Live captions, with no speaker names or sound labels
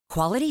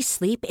Quality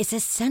sleep is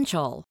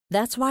essential.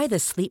 That's why the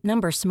Sleep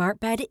Number Smart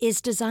Bed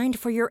is designed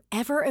for your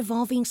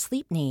ever-evolving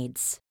sleep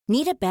needs.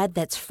 Need a bed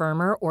that's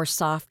firmer or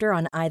softer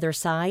on either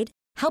side?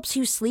 Helps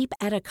you sleep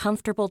at a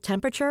comfortable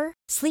temperature?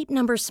 Sleep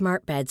Number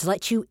Smart Beds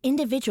let you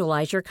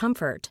individualize your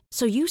comfort,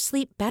 so you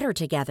sleep better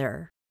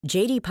together.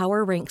 J.D.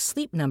 Power ranks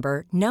Sleep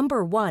Number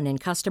number 1 in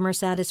customer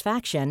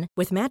satisfaction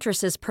with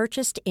mattresses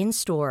purchased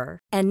in-store.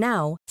 And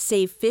now,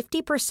 save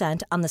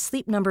 50% on the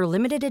Sleep Number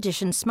Limited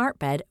Edition Smart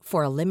Bed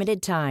for a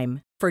limited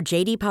time. For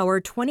J.D. Power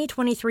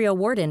 2023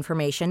 award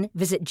information,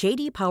 visit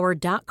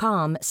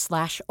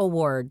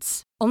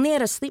jdpower.com/awards. Only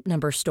at a Sleep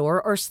Number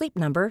store or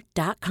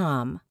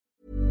sleepnumber.com.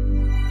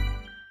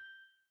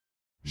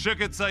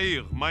 Sheket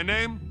Zair. My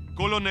name,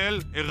 Colonel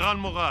Eran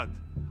Morad.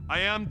 I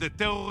am the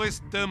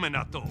terrorist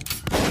terminator.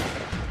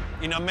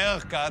 In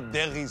America,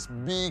 there is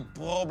big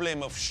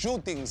problem of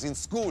shootings in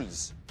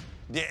schools.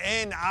 The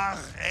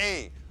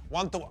NRA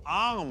want to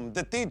arm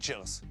the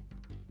teachers.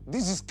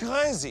 This is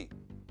crazy.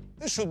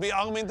 They should be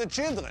arming the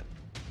children.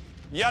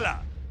 Yalla,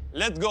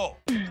 let's go.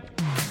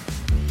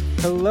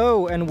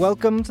 Hello and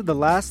welcome to The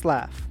Last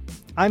Laugh.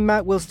 I'm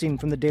Matt Wilstein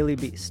from The Daily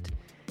Beast.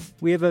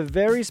 We have a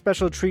very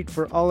special treat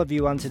for all of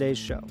you on today's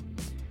show.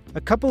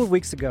 A couple of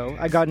weeks ago,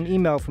 I got an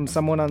email from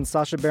someone on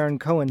Sacha Baron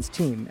Cohen's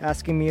team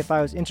asking me if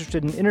I was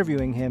interested in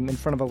interviewing him in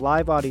front of a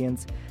live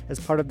audience as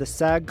part of the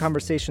SAG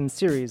Conversation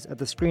series at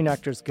the Screen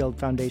Actors Guild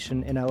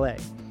Foundation in LA.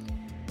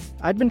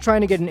 I'd been trying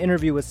to get an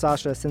interview with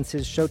Sacha since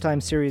his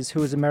Showtime series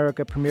Who is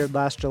America premiered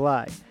last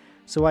July,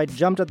 so I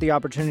jumped at the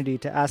opportunity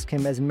to ask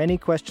him as many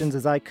questions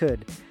as I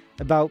could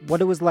about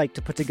what it was like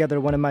to put together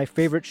one of my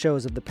favorite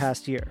shows of the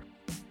past year.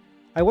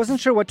 I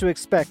wasn't sure what to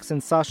expect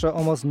since Sacha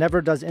almost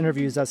never does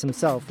interviews as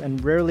himself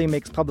and rarely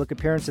makes public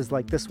appearances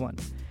like this one.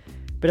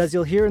 But as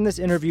you'll hear in this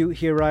interview,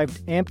 he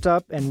arrived amped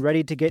up and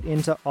ready to get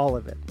into all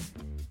of it.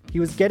 He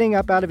was getting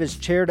up out of his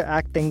chair to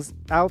act things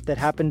out that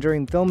happened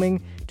during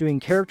filming, doing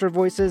character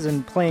voices,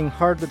 and playing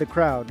hard with the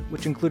crowd,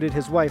 which included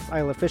his wife,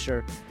 Isla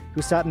Fisher,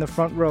 who sat in the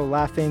front row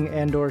laughing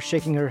and/or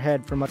shaking her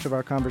head for much of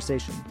our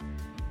conversation.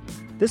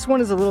 This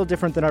one is a little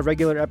different than our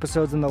regular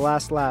episodes in The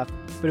Last Laugh,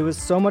 but it was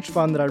so much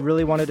fun that I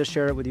really wanted to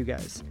share it with you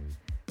guys.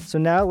 So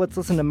now let's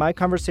listen to my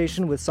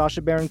conversation with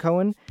Sacha Baron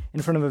Cohen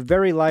in front of a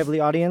very lively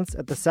audience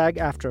at the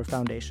SAG-AFTRA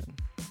Foundation.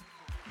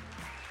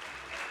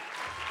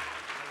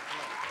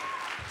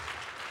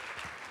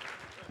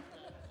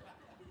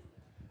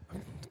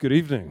 Good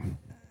evening.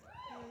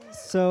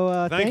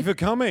 So Thank you for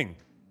coming.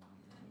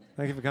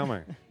 Thank you for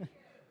coming.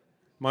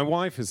 My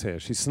wife is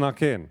here. She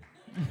snuck in.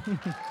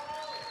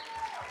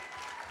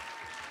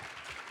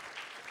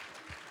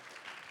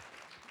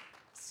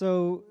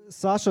 So,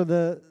 Sacha,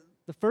 the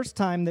first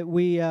time that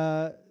we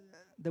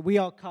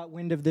all caught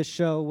wind of this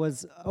show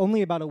was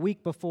only about a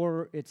week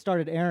before it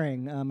started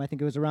airing. I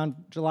think it was around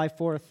July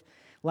 4th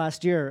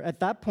last year.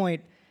 At that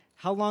point,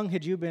 how long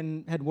had you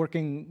been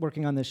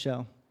working on this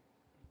show?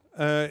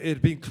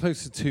 It'd been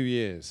close to 2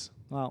 years.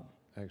 Wow.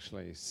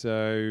 Actually.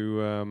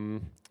 So,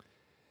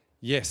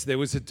 yes, there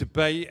was a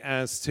debate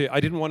as to... I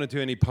didn't want to do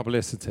any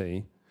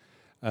publicity,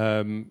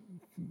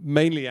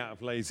 mainly out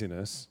of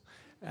laziness.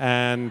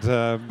 And,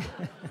 I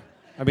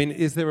mean,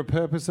 is there a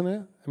purpose in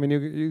it? I mean,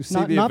 you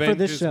see the not Avengers, for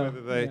this show.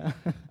 whether they...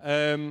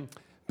 Yeah.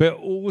 But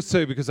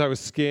also because I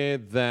was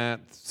scared that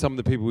some of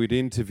the people we'd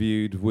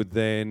interviewed would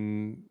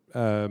then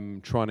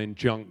try and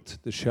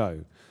injunct the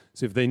show.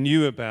 So if they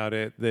knew about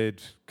it,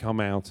 they'd come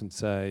out and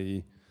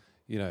say,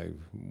 you know,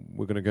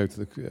 we're going to go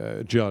to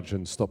the judge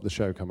and stop the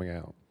show coming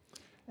out.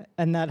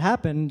 And that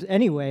happened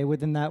anyway.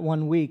 Within that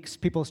 1 week,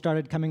 people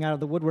started coming out of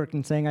the woodwork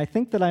and saying, I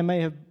think that I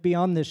may be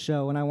on this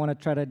show and I want to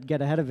try to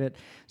get ahead of it.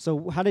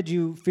 So how did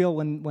you feel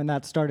when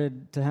that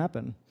started to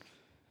happen?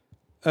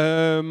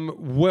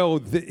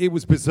 It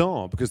was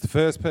bizarre because the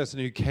first person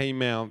who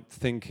came out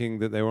thinking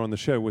that they were on the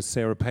show was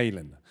Sarah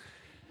Palin.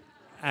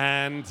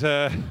 And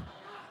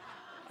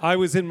I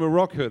was in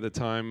Morocco at the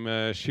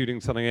time shooting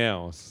something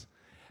else.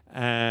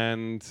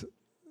 And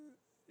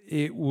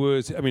it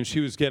was, I mean,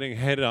 she was getting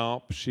head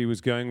up. She was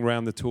going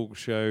around the talk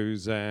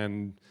shows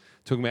and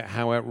talking about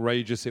how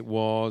outrageous it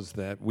was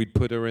that we'd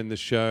put her in the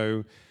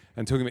show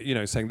and talking about, you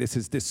know, saying this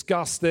is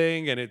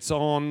disgusting and it's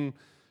on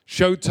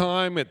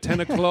Showtime at 10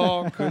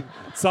 o'clock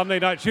Sunday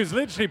night. She was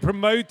literally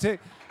promoting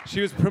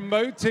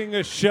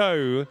a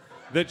show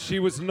that she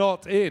was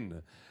not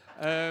in.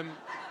 And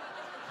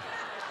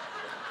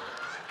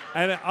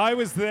I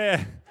was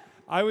there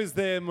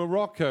in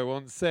Morocco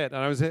on set,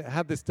 and I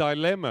had this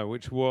dilemma,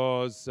 which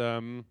was,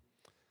 I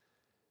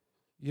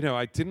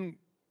didn't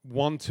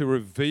want to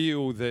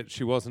reveal that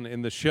she wasn't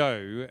in the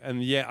show,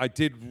 and yet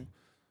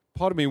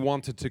part of me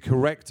wanted to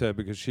correct her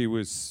because she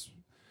was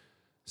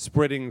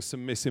spreading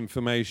some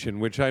misinformation,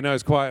 which I know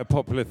is quite a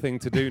popular thing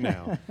to do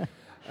now.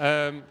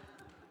 I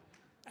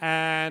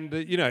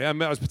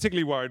was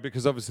particularly worried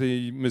because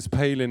obviously Ms.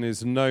 Palin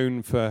is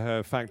known for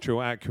her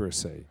factual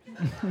accuracy.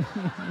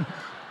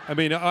 I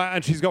mean,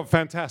 and she's got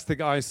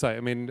fantastic eyesight.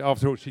 I mean,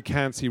 after all, she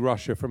can see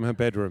Russia from her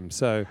bedroom.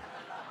 So,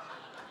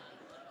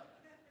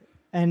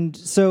 And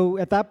so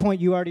at that point,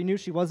 you already knew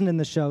she wasn't in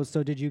the show,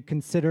 so did you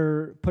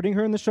consider putting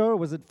her in the show, or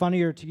was it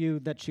funnier to you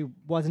that she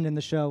wasn't in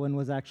the show and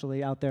was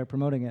actually out there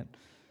promoting it?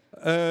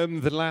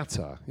 The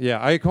latter.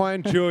 Yeah, I quite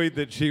enjoyed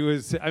that she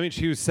was... I mean,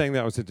 she was saying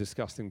that I was a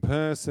disgusting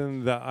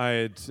person, that I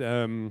had...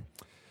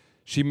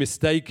 she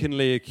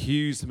mistakenly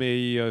accused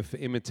me of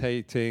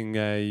imitating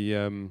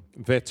a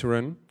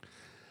veteran.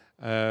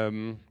 But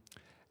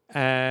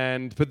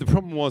the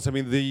problem was, I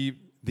mean,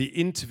 the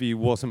interview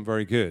wasn't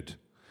very good.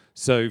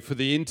 So for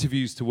the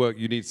interviews to work,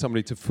 you need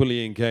somebody to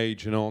fully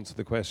engage and answer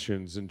the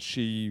questions. And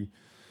she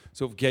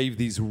sort of gave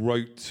these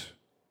rote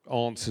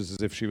answers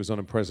as if she was on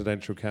a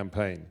presidential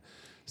campaign.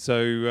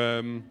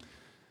 So,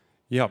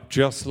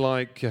 just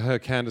like her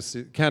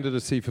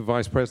candidacy for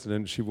vice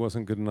president, she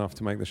wasn't good enough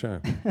to make the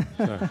show.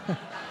 So.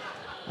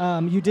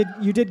 You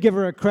did give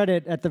her a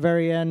credit at the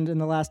very end in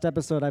the last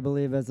episode, I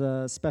believe, as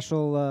a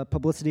special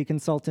publicity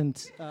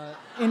consultant,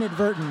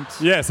 inadvertent.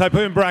 Yes, I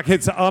put in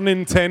brackets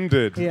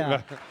unintended.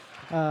 Yeah,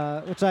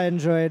 which I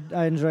enjoyed.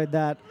 I enjoyed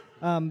that.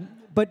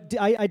 But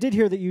I did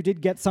hear that you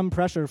did get some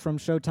pressure from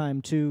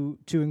Showtime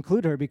to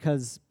include her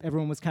because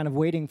everyone was kind of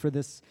waiting for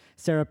this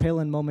Sarah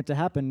Palin moment to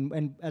happen.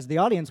 And as the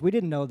audience, we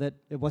didn't know that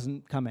it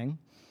wasn't coming.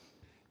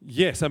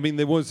 Yes, I mean,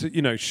 there was,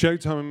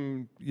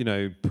 Showtime,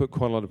 put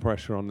quite a lot of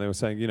pressure on. They were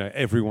saying,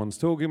 everyone's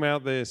talking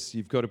about this,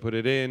 you've got to put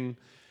it in.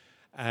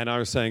 And I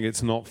was saying,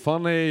 it's not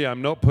funny,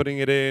 I'm not putting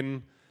it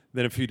in.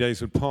 Then a few days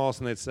would pass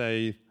and they'd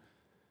say,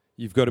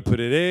 you've got to put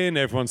it in,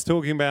 everyone's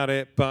talking about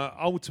it. But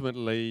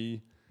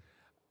ultimately,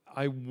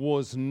 I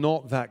was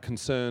not that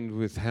concerned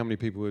with how many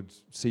people would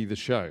see the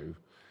show.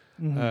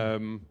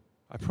 Mm-hmm.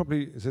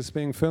 Is this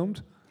being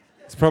filmed?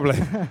 It's probably,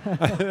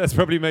 that's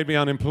probably made me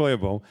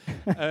unemployable.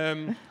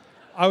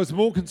 I was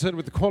more concerned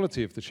with the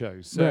quality of the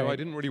show, so right. I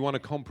didn't really want to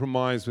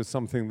compromise with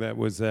something that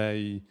was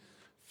a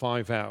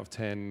 5 out of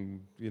 10,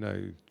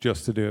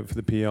 just to do it for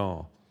the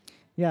PR.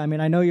 Yeah, I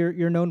mean, I know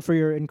you're known for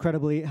your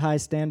incredibly high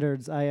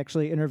standards. I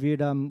actually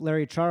interviewed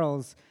Larry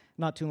Charles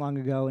not too long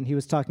ago, and he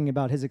was talking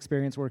about his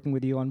experience working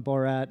with you on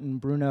Borat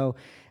and Bruno,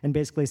 and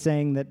basically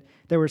saying that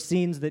there were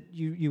scenes that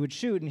you would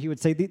shoot, and he would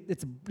say,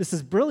 this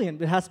is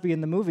brilliant, it has to be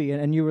in the movie,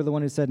 and you were the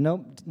one who said,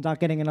 nope, not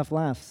getting enough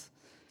laughs.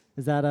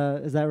 Is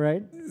that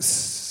right?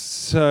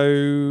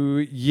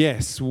 So,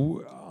 yes,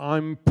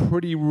 I'm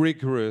pretty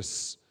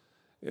rigorous.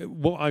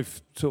 What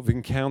I've sort of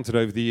encountered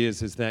over the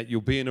years is that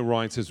you'll be in a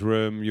writer's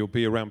room, you'll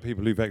be around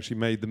people who've actually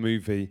made the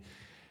movie,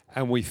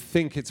 and we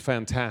think it's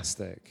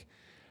fantastic.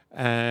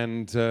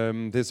 And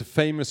there's a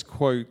famous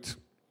quote,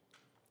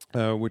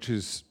 which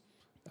is,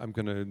 I'm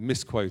going to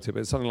misquote it, but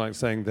it's something like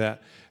saying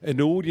that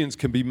an audience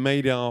can be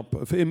made up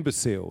of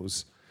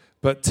imbeciles,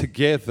 but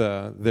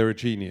together they're a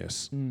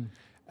genius. Mm.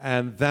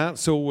 And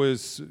that's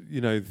always,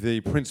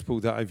 the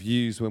principle that I've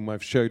used when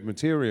I've showed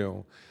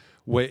material,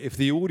 where if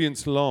the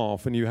audience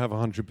laugh and you have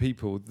 100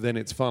 people, then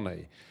it's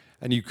funny.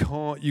 And you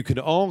can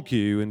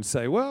argue and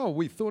say, well,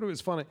 we thought it was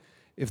funny.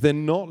 If they're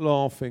not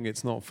laughing,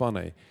 it's not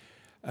funny.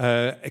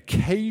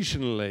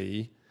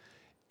 Occasionally,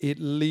 it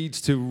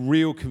leads to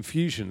real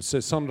confusion. So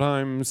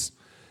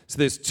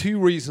there's two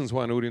reasons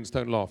why an audience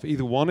don't laugh.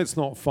 Either one, it's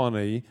not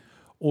funny,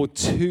 or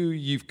two,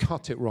 you've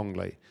cut it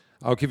wrongly.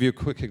 I'll give you a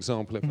quick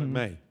example, if I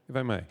may.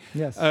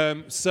 Yes.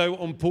 So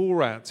on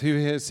Borat, who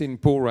here has seen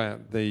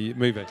Borat, the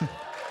movie?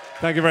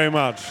 Thank you very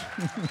much.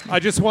 I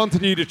just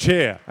wanted you to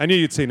cheer. I knew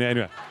you'd seen it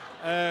anyway.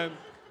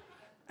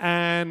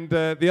 And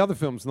the other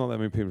films, not that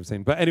many people have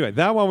seen. But anyway,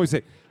 that one was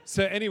it.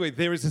 So anyway,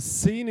 there is a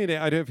scene in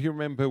it, I don't know if you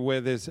remember,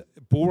 where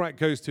Borat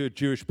goes to a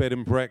Jewish bed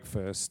and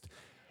breakfast.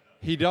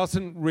 He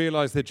doesn't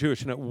realize they're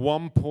Jewish, and at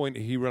one point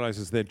he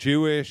realizes they're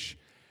Jewish,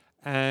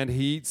 and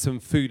he eats some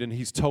food, and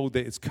he's told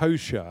that it's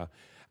kosher.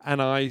 And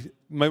the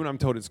moment I'm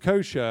told it's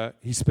kosher,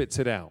 he spits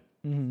it out.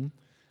 Mm-hmm.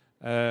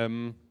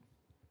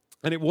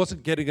 And it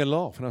wasn't getting a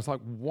laugh. And I was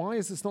like, why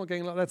is this not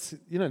getting a laugh?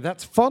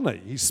 That's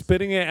funny. He's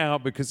spitting it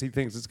out because he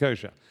thinks it's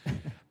kosher.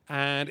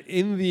 And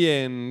in the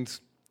end,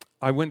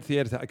 I went to the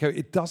editor. I go,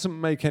 it doesn't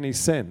make any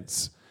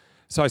sense.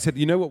 So I said,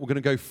 you know what? We're going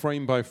to go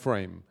frame by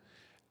frame.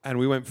 And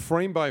we went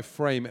frame by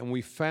frame, and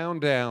we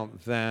found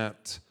out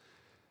that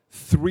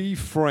 3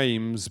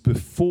 frames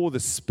before the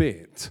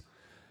spit,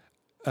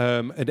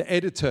 an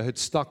editor had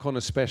stuck on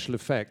a special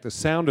effect, a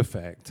sound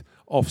effect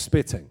of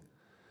spitting.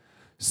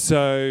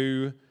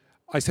 So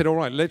I said, all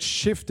right, let's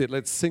shift it,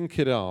 let's sync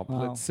it up,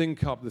 wow. Let's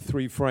sync up the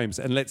 3 frames,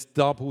 and let's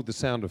double the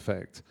sound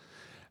effect.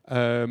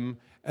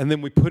 And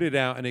then we put it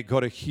out, and it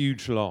got a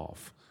huge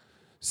laugh.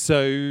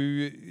 So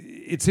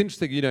it's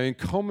interesting, in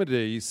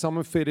comedy, some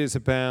of it is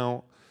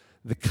about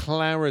the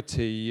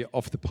clarity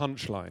of the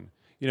punchline.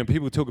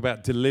 People talk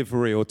about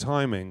delivery or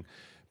timing,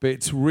 but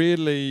it's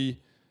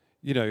really,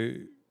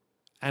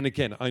 and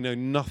again, I know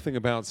nothing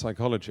about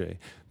psychology,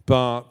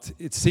 but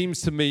it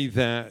seems to me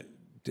that,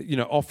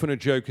 often a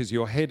joke is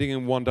you're heading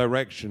in one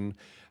direction,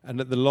 and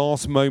at the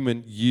last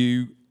moment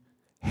you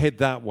head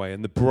that way,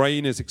 and the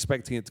brain is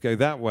expecting it to go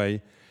that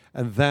way,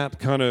 and that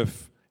kind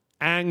of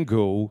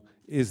angle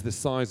is the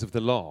size of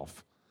the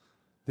laugh.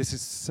 This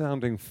is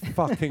sounding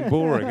fucking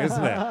boring,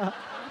 isn't it?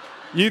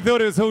 You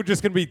thought it was all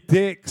just going to be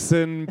dicks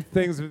and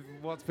things,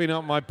 what's been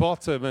up my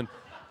bottom. And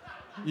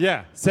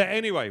yeah, so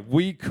anyway,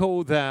 we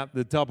call that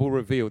the double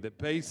reveal, that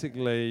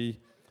basically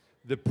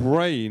the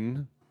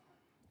brain,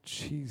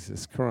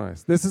 Jesus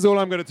Christ, this is all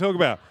I'm going to talk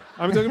about.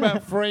 I'm talking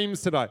about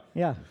frames tonight.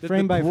 Yeah, that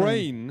frame by frame. The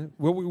brain,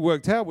 what we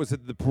worked out was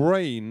that the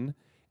brain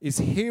is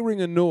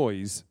hearing a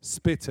noise,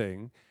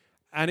 spitting,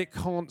 and it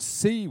can't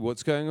see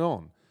what's going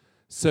on.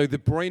 So the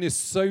brain is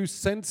so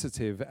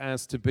sensitive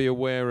as to be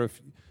aware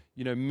of,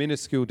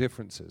 minuscule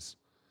differences.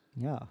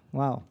 Yeah,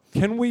 wow.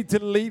 Can we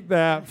delete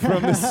that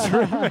from the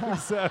streaming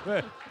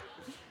service?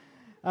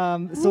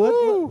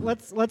 So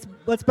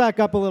let's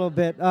back up a little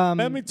bit.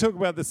 Let me talk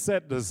about the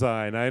set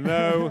design. I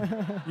know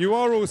you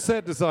are all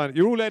set design.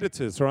 You're all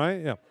editors,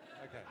 right? Yeah.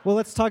 Okay. Well,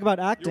 let's talk about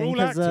acting. You're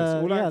all actors.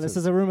 All actors. This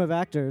is a room of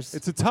actors.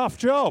 It's a tough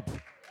job.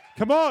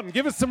 Come on,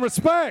 give us some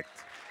respect.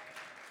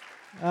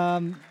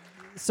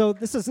 So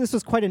this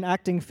was quite an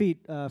acting feat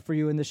for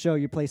you in the show.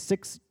 You play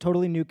 6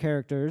 totally new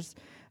characters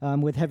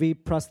with heavy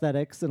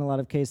prosthetics in a lot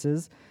of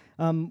cases.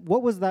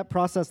 What was that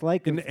process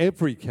like? In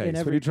every case,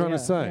 what are you trying to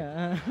say?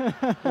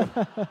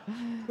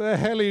 The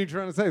hell are you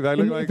trying to say? They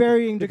look like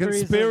varying the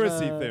degrees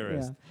conspiracy of,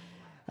 theorist.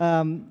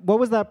 Yeah. What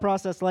was that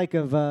process like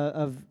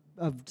of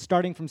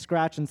starting from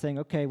scratch and saying,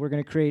 okay, we're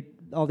going to create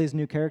all these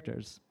new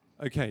characters?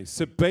 Okay,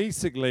 so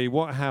basically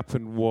what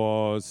happened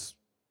was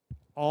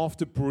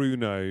after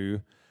Bruno,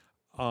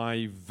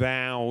 I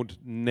vowed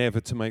never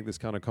to make this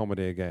kind of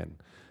comedy again.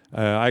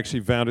 I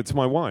actually vowed it to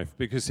my wife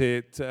because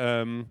it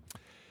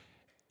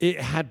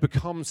had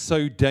become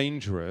so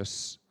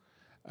dangerous.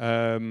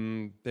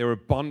 There were a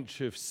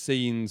bunch of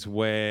scenes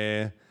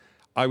where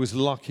I was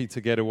lucky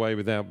to get away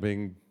without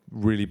being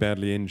really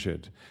badly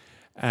injured.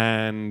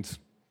 And,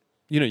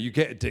 you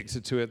get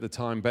addicted to it at the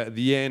time, but at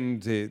the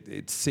end,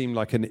 it seemed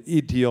like an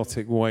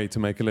idiotic way to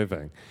make a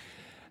living.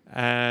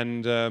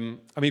 And,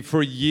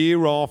 for a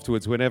year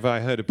afterwards, whenever I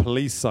heard a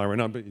police siren,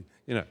 and,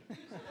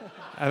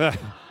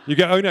 you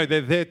go, oh no,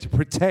 they're there to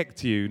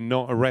protect you,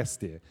 not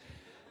arrest you.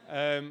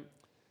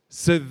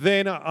 So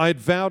then I'd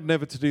vowed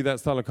never to do that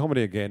style of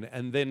comedy again,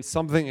 and then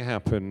something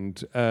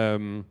happened.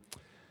 A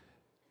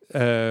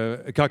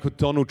guy called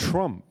Donald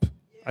Trump,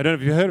 I don't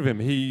know if you heard of him,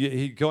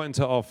 he got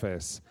into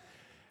office,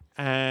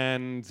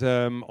 and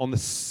I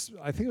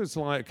think it was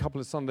like a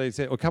couple of Sundays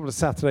in, or a couple of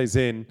Saturdays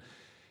in,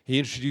 he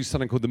introduced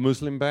something called the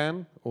Muslim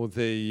ban, or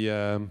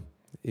the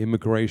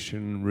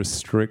immigration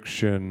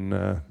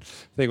restriction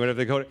thing, whatever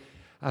they call it.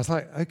 I was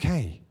like,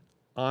 okay,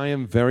 I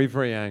am very,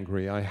 very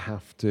angry. I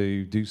have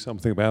to do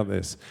something about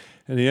this.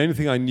 And the only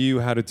thing I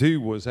knew how to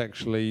do was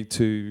actually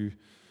to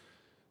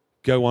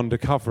go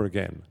undercover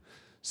again.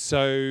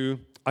 So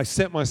I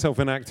set myself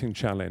an acting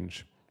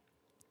challenge.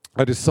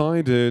 I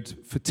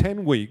decided for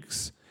 10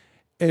 weeks,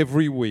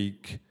 every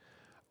week,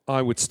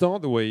 I would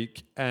start the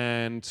week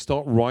and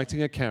start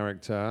writing a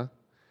character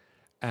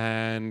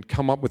and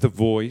come up with a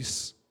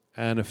voice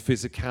and a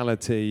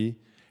physicality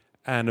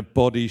and a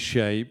body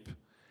shape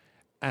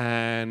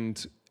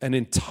and an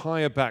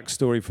entire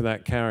backstory for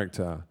that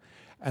character.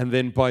 And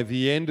then by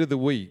the end of the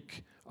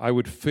week, I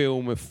would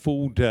film a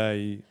full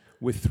day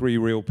with 3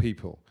 real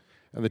people.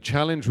 And the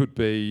challenge would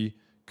be,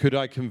 could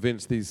I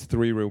convince these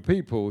 3 real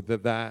people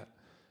that that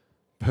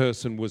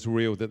person was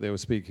real that they were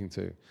speaking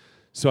to?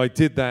 So I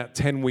did that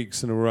 10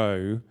 weeks in a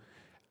row,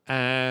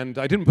 and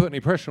I didn't put any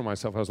pressure on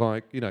myself. I was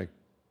like,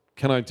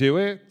 can I do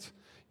it?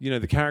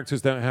 The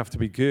characters don't have to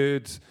be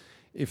good.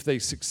 If they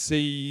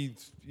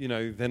succeed,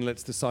 then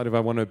let's decide if I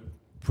want to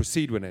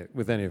proceed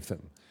with any of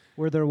them.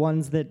 Were there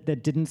ones that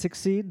didn't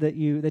succeed, that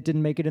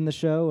didn't make it in the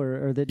show,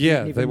 or that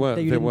yeah, you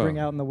didn't bring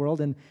out in the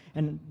world? And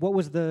what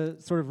was the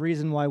sort of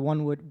reason why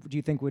one do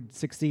you think would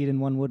succeed and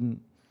one wouldn't?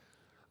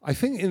 I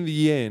think in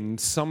the end,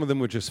 some of them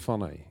were just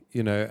funny,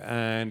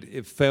 and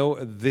it felt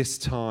at this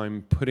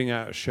time putting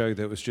out a show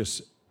that was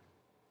just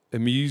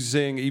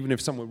amusing, even if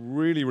some were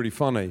really, really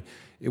funny,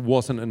 it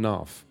wasn't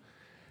enough.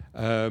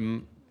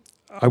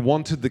 I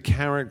wanted the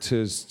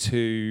characters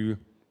to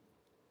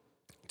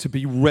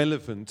be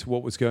relevant to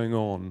what was going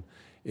on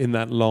in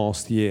that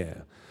last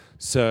year.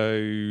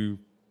 So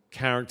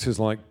characters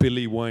like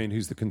Billy Wayne,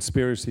 who's the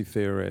conspiracy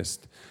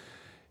theorist,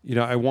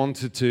 I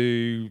wanted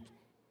to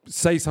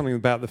say something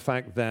about the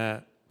fact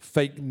that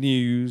fake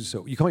news,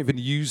 you can't even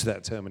use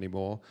that term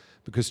anymore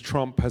because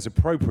Trump has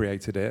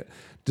appropriated it,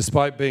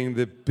 despite being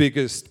the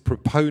biggest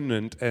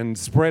proponent and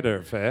spreader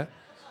of it,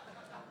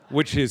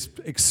 which is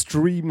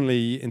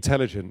extremely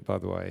intelligent, by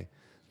the way,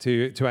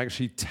 to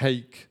actually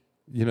take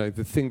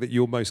the thing that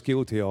you're most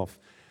guilty of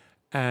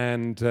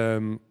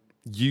and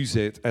use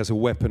it as a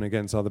weapon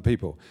against other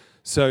people.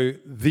 So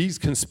these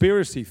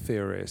conspiracy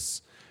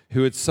theorists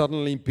who had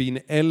suddenly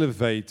been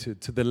elevated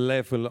to the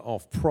level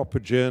of proper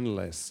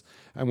journalists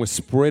and were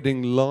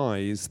spreading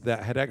lies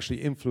that had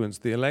actually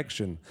influenced the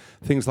election.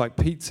 Things like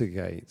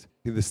Pizzagate,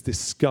 this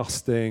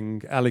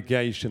disgusting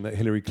allegation that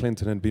Hillary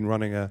Clinton had been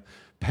running a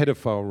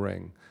pedophile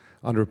ring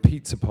under a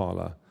pizza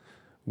parlor,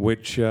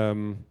 which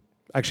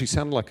actually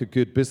sounded like a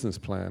good business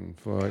plan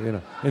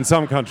for, in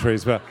some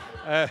countries. But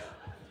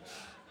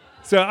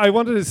so I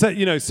wanted to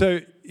say, so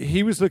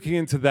he was looking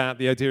into that,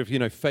 the idea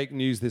of, fake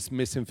news, this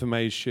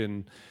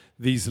misinformation,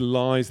 these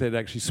lies that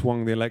actually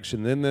swung the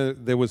election. Then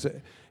there was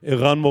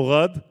Eran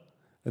Morad.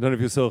 I don't know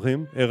if you saw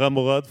him. Eran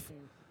Morad,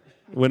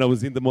 when I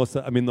was in the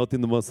Mossad. I mean, not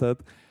in the Mossad.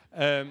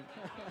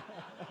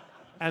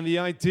 And the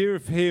idea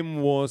of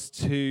him was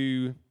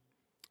to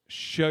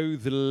show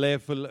the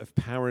level of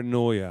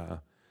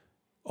paranoia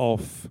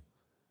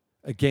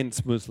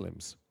against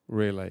Muslims,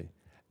 really,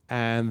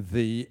 and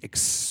the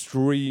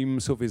extreme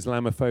sort of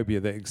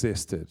Islamophobia that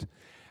existed,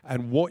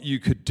 and what you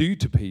could do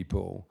to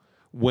people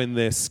when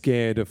they're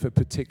scared of a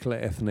particular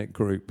ethnic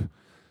group.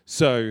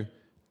 So,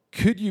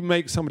 could you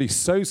make somebody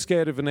so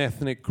scared of an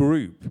ethnic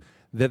group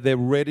that they're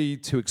ready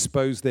to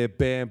expose their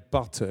bare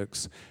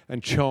buttocks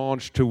and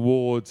charge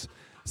towards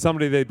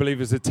somebody they believe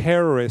is a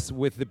terrorist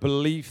with the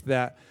belief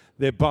that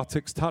their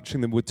buttocks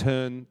touching them would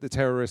turn the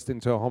terrorist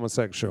into a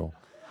homosexual?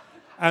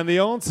 And the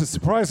answer,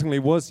 surprisingly,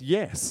 was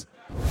yes.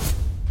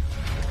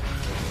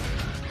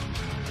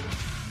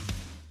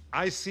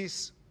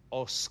 ISIS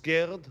are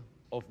scared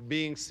of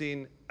being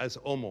seen as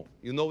homo.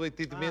 You know what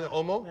it means,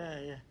 homo?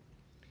 Yeah.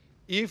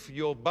 If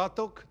your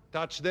buttock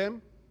touch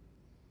them,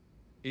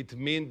 it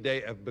means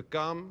they have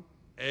become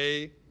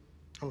a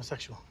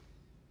Homosexual.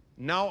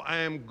 Now I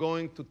am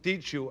going to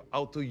teach you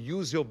how to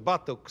use your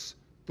buttocks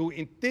to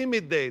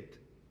intimidate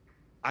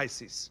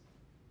ISIS.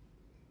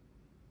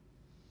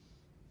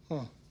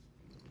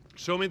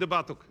 Show me the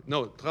buttock.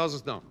 No,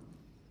 trousers down.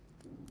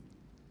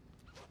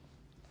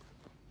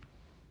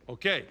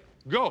 Okay,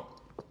 go.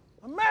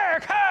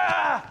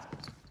 America!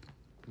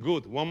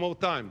 Good, one more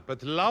time,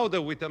 but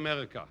louder with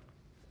America.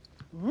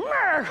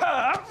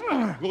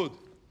 America! Good.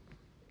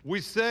 We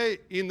say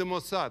in the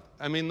Mossad,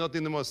 not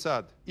in the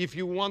Mossad, if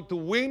you want to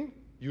win,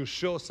 you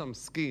show some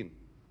skin.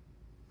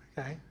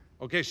 Okay.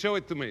 Okay, show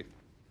it to me.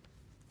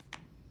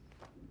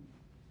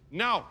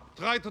 Now,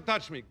 try to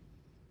touch me.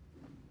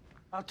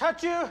 I'll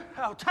touch you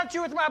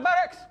with my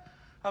buttocks.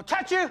 I'll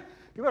touch you.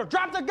 You better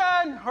drop the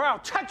gun or I'll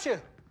touch you.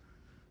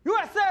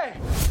 USA!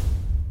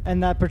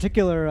 And that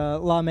particular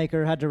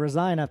lawmaker had to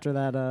resign after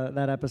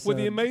that episode. Well,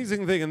 the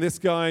amazing thing, and this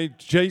guy,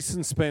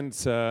 Jason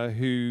Spencer,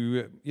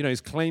 who, his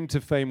claim to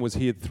fame was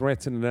he had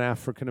threatened an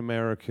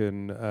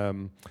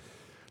African-American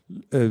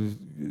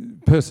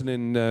person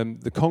in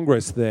the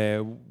Congress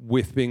there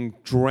with being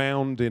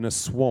drowned in a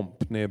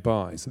swamp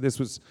nearby. So this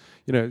was,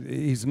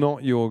 he's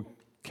not your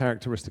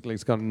characteristically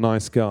kind of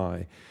nice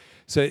guy.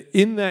 So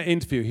in that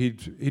interview,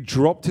 he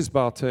dropped his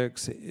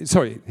buttocks.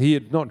 Sorry, he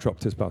had not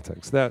dropped his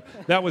buttocks.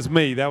 That was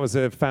me. That was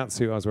a fat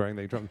suit I was wearing.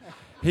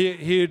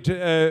 He had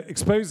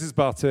exposed his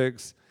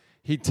buttocks.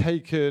 He'd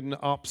taken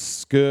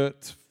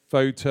upskirt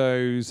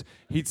photos.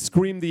 He'd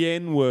screamed the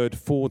N-word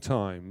 4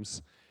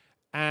 times.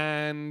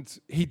 And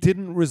he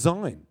didn't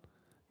resign.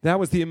 That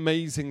was the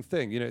amazing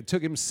thing. It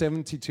took him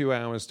 72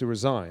 hours to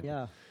resign.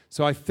 Yeah.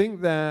 So I think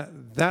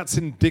that's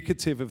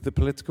indicative of the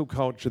political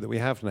culture that we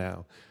have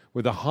now.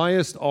 With the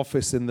highest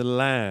office in the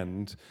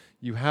land,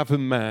 you have a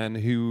man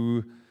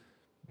who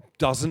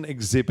doesn't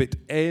exhibit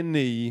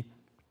any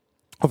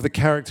of the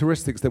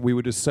characteristics that we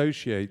would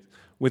associate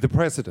with the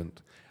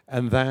president.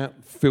 And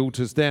that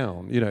filters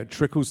down, it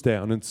trickles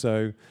down. And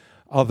so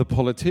other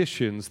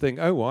politicians think,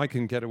 oh, I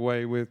can get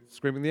away with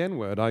screaming the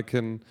N-word. I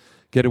can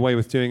get away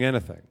with doing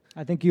anything.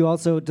 I think you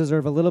also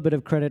deserve a little bit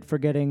of credit for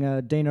getting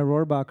Dana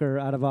Rohrabacher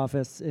out of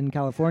office in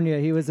California.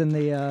 He was in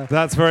the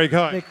that's very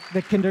kind.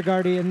 The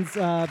kindergartens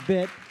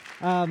bit.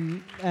 Well,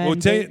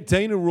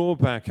 Dana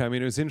Rohrabacher,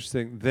 it was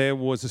interesting. There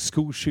was a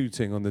school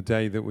shooting on the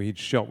day that we'd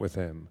shot with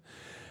him.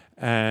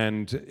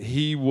 And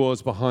he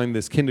was behind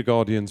this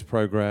kindergartens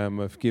program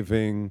of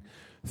giving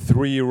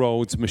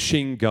 3-year-olds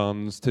machine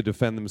guns to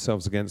defend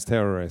themselves against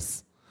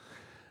terrorists.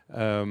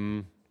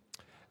 And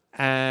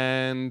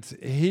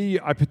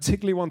I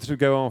particularly wanted to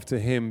go after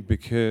him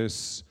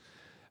because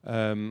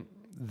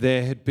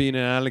there had been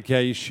an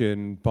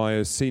allegation by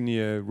a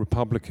senior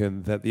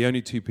Republican that the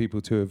only 2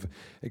 people to have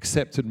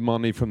accepted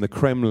money from the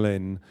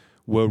Kremlin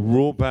were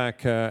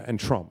Rohrabacher and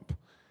Trump.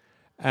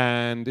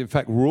 And in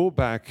fact,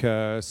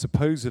 Rohrabacher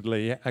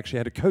supposedly actually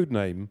had a code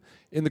name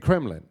in the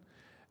Kremlin.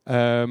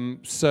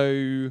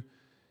 So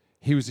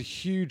he was a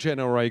huge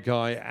NRA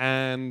guy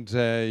and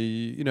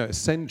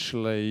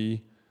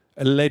essentially,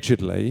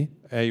 allegedly,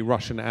 a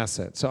Russian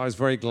asset. So I was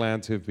very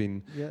glad to have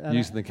been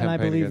using the campaign. And I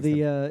believe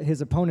against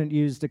his opponent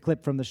used a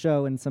clip from the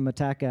show in some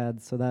attack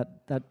ads, so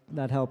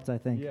that helped, I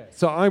think. Yeah.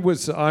 So I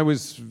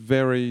was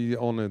very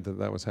honored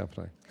that was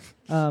happening.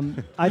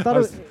 I thought I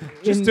was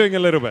just doing a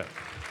little bit.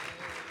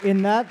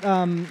 In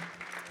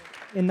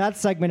that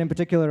segment in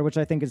particular, which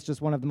I think is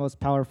just one of the most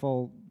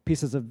powerful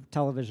pieces of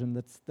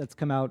television that's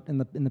come out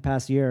in the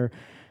past year.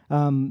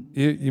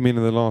 You mean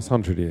in the last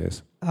 100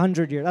 years?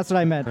 100 years. That's what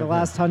I meant. The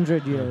last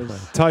 100 years.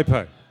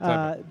 Typo.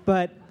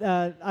 But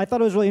I thought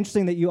it was really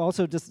interesting that you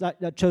also just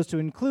chose to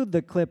include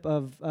the clip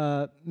of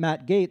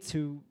Matt Gaetz,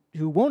 who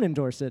won't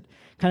endorse it,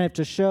 kind of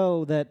to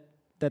show that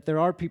there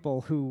are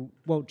people who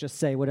won't just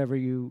say whatever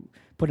you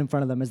put in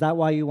front of them. Is that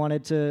why you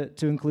wanted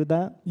to include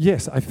that?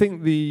 Yes, I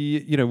think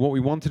what we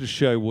wanted to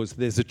show was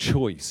there's a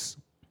choice.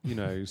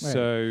 Right.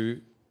 So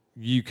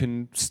you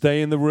can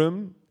stay in the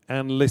room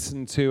and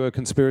listen to a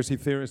conspiracy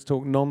theorist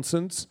talk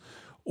nonsense,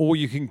 or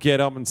you can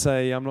get up and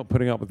say, I'm not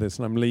putting up with this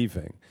and I'm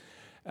leaving.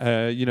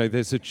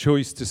 There's a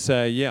choice to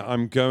say, yeah,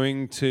 I'm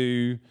going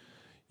to,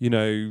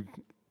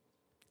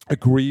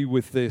 agree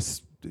with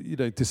this,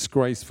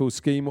 disgraceful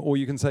scheme, or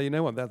you can say, you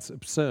know what, that's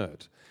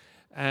absurd.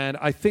 And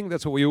I think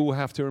that's what we all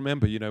have to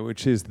remember,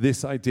 which is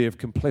this idea of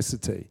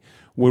complicity.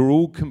 We're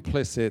all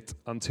complicit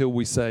until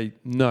we say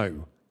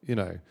no,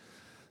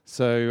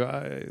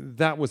 So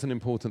that was an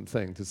important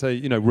thing to say,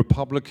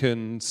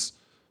 Republicans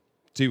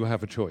do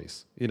have a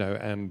choice,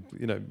 and,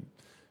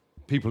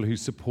 people who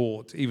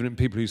support, even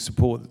people who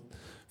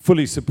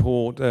fully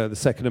support the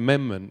Second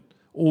Amendment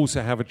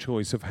also have a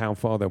choice of how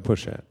far they'll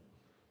push it.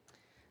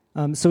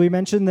 So we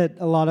mentioned that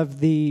a lot of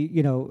the,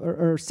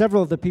 or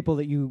several of the people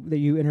that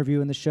you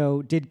interview in the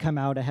show did come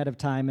out ahead of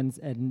time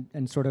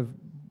and sort of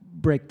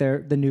break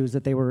the news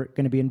that they were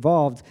going to be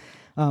involved.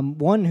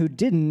 One who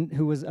didn't,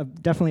 who was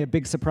definitely a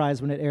big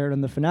surprise when it aired in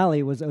the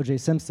finale, was O.J.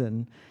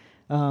 Simpson.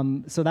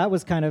 So that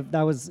was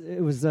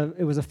it was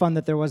a fun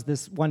that there was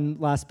this one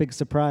last big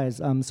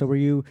surprise. So were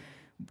you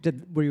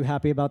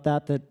happy about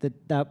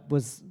that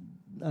was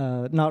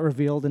not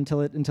revealed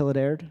until it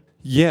aired?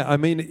 Yeah, I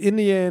mean, in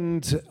the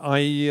end,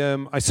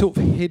 I sort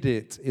of hid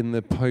it in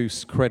the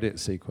post-credit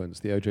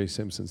sequence, the O.J.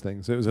 Simpson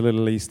thing. So it was a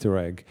little Easter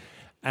egg.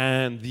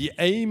 And the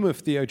aim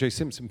of the O.J.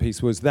 Simpson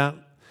piece was that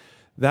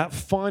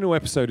final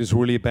episode is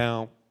really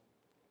about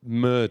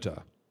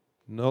murder.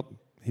 Not,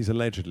 he's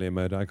allegedly a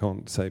murderer. I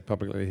can't say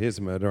publicly he's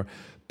a murderer.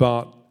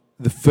 But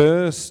the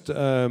first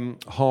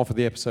half of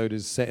the episode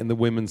is set in the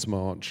Women's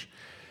March.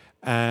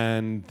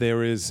 And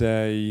there is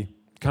a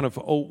kind of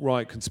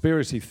alt-right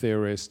conspiracy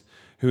theorist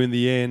who in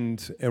the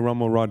end, Iram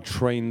Murad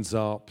trains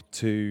up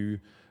to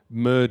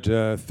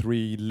murder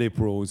 3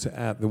 liberals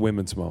at the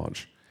Women's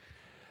March.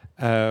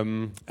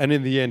 And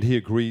in the end, he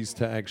agrees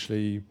to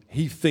actually,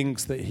 he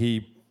thinks that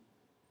he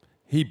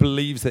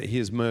believes that he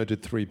has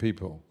murdered 3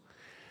 people.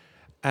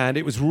 And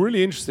it was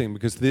really interesting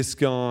because this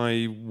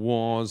guy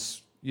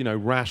was,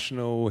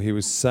 rational, he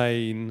was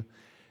sane,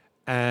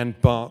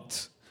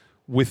 but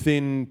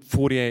within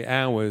 48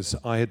 hours,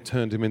 I had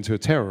turned him into a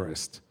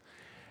terrorist.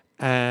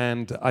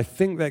 And I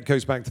think that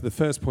goes back to the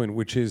first point,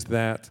 which is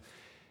that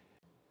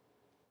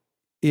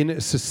in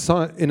a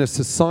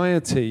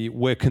society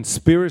where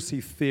conspiracy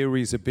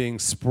theories are being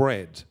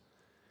spread,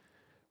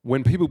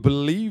 when people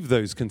believe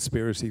those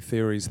conspiracy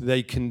theories,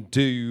 they can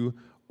do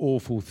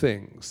awful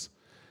things.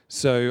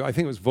 So I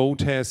think it was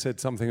Voltaire said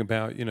something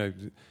about,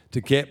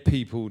 to get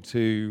people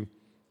to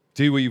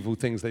do evil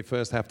things, they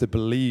first have to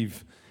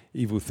believe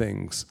evil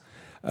things.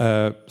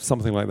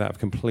 Something like that. I've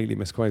completely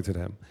misquoted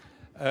him.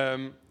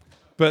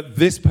 But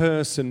this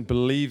person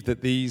believed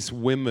that these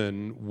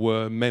women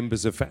were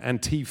members of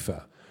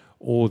Antifa,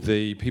 or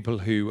the people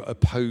who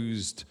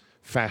opposed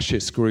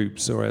fascist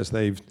groups, or as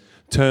they've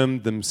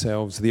termed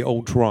themselves, the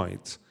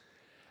alt-right.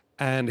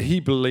 And he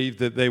believed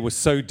that they were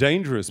so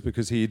dangerous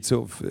because he'd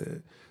sort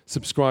of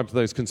subscribed to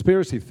those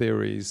conspiracy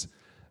theories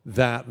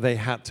that they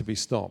had to be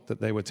stopped, that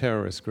they were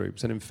terrorist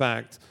groups. And in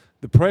fact,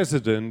 the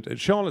president at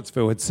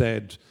Charlottesville had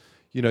said,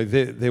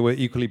 there were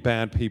equally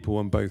bad people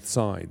on both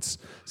sides.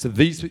 So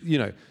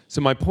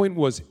so my point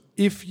was,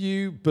 if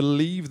you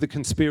believe the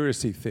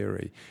conspiracy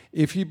theory,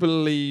 if you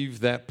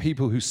believe that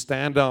people who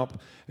stand up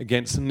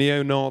against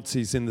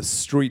neo-Nazis in the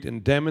street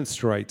and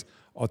demonstrate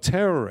are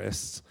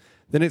terrorists,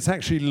 then it's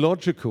actually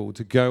logical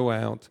to go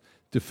out,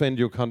 defend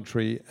your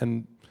country,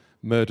 and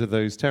murder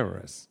those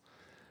terrorists.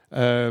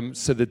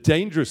 So the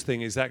dangerous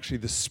thing is actually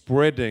the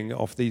spreading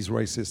of these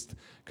racist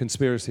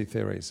conspiracy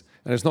theories.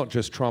 And it's not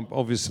just Trump.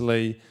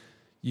 Obviously,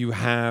 you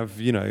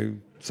have,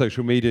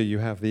 social media, you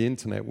have the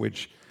internet,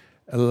 which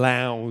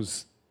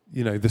allows,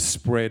 the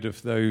spread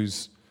of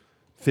those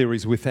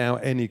theories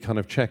without any kind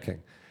of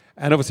checking.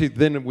 And obviously,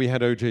 then we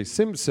had O.J.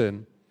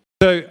 Simpson.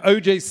 So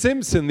O.J.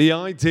 Simpson, the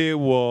idea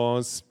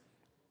was,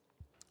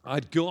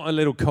 I'd got a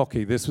little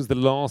cocky. This was the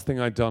last thing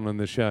I'd done on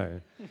the show.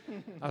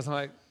 I was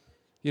like,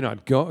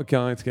 I'd got a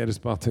guy to get his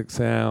buttocks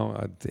out.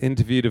 I'd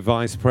interviewed a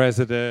vice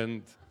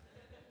president.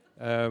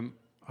 I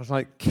was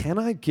like, can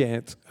I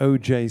get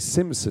O.J.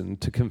 Simpson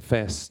to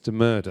confess to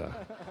murder?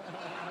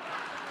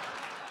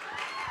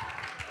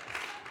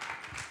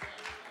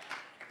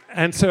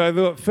 And so I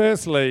thought,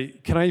 firstly,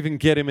 can I even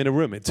get him in a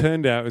room? It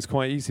turned out it was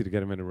quite easy to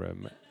get him in a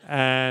room.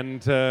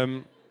 And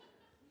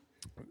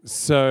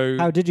so...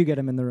 How did you get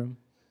him in the room?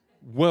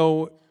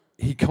 Well,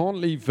 he can't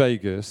leave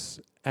Vegas,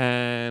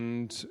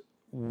 and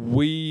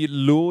we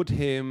lured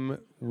him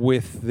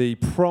with the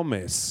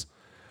promise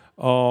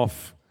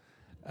of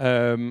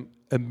a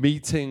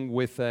meeting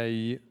with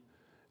a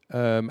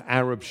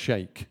Arab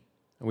sheikh.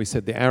 And we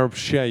said the Arab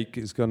sheikh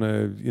is going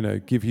to,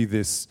 give you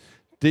this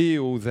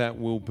deal that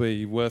will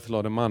be worth a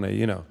lot of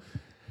money,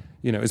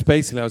 it's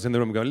basically, I was in the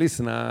room going,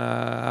 listen,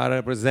 I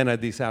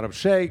represented this Arab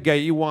sheikh.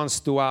 He wants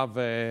to have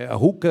a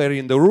hooker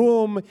in the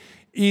room.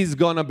 He's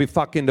going to be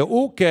fucking the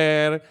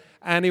hooker.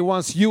 And he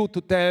wants you to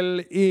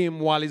tell him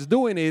while he's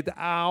doing it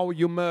how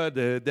you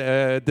murdered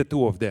the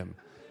 2 of them.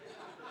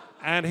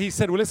 And he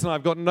said, well, listen,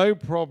 I've got no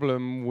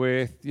problem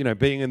with,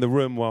 being in the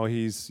room while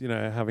he's,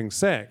 having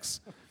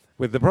sex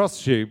with the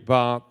prostitute,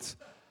 but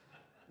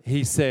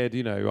he said,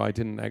 I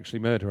didn't actually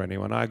murder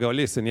anyone. I go,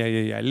 listen,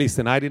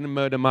 listen, I didn't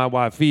murder my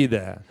wife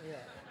either.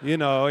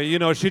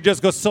 Yeah. She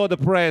just got so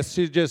depressed,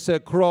 she just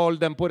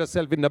crawled and put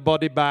herself in the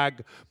body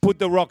bag, put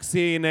the rocks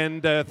in,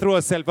 and threw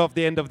herself off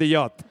the end of the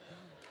yacht.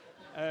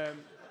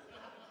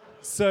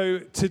 So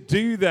to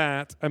do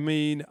that,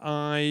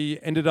 I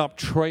ended up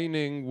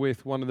training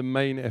with one of the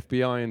main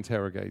FBI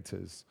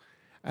interrogators.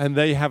 And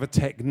they have a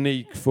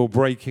technique for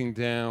breaking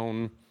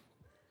down,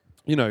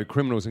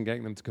 criminals and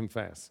getting them to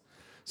confess.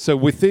 So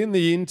within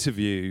the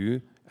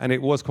interview, and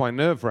it was quite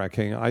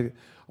nerve-wracking, I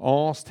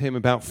asked him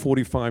about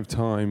 45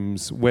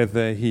 times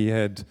whether he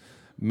had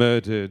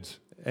murdered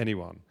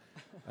anyone.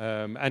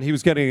 And he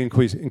was getting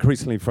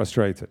increasingly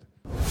frustrated.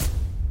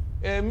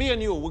 Me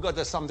and you, we got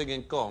something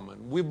in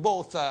common. We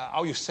both,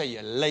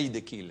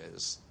 lady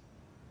killers.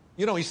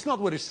 It's not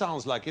what it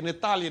sounds like. In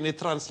Italian, it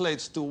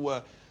translates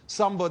to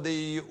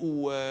somebody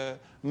who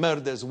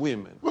murders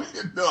women.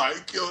 No, I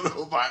ain't killed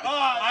nobody.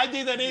 Oh, I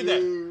didn't either.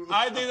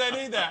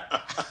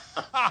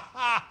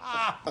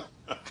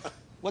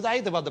 What I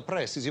hate about the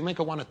press is you make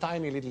one a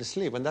tiny little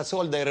slip, and that's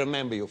all they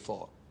remember you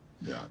for.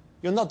 Yeah.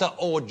 You're not the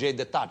OJ,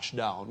 the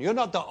touchdown. You're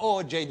not the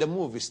OJ, the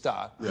movie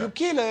star. Yeah. You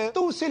kill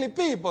two silly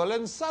people,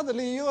 and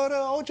suddenly you're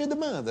OJ, the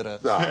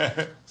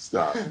murderer.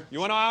 Stop. You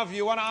wanna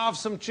have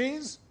some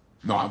cheese?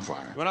 No, I'm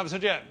fine. You wanna have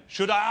some cheese?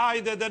 Should I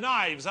hide the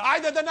knives?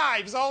 Hide the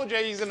knives.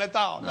 OJ is in the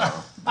town. No.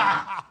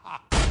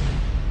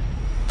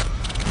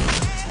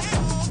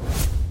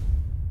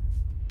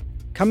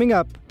 Coming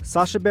up,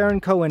 Sacha Baron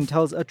Cohen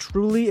tells a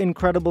truly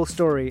incredible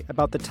story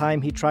about the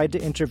time he tried to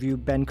interview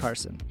Ben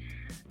Carson.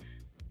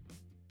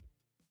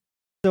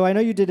 So I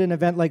know you did an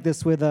event like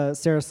this with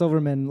Sarah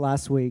Silverman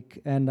last week,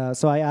 and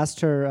so I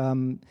asked her,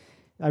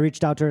 I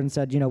reached out to her and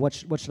said, what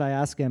should I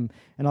ask him?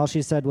 And all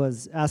she said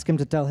was, ask him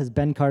to tell his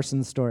Ben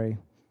Carson story.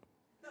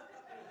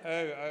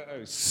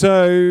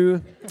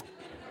 So,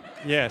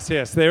 yes,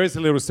 there is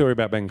a little story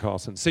about Ben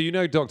Carson. So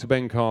Dr.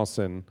 Ben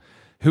Carson,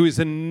 who is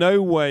in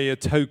no way a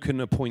token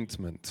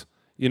appointment.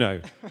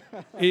 It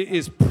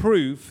is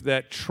proof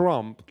that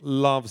Trump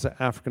loves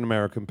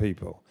African-American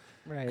people.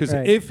 Because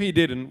if he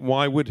didn't,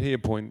 why would he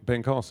appoint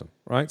Ben Carson,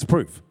 right? It's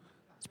proof.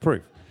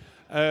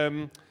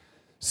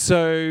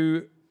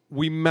 So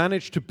we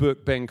managed to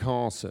book Ben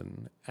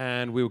Carson,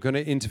 and we were going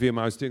to interview him.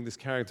 I was doing this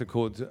character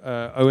called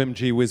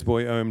OMG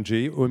Whizboy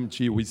OMG,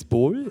 OMG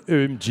Whizboy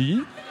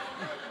OMG.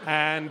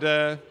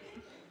 And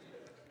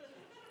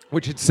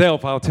which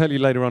itself, I'll tell you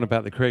later on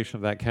about the creation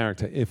of that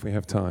character if we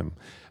have time.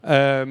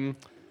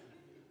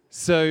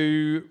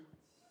 So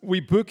we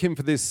book him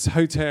for this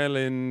hotel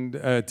in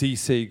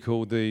D.C.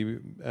 called the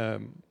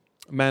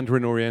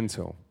Mandarin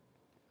Oriental.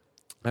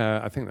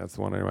 I think that's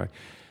the one anyway.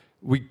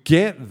 We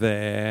get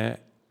there,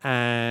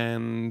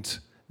 and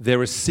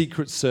there is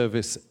Secret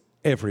Service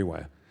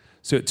everywhere.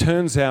 So it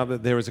turns out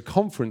that there is a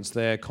conference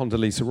there,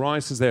 Condoleezza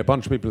Rice is there, a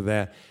bunch of people are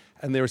there,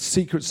 and there is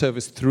Secret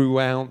Service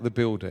throughout the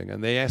building.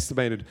 And they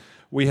estimated,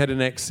 we had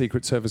an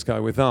ex-Secret Service guy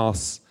with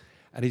us,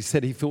 and he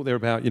said he thought there were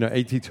about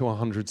 80 to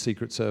 100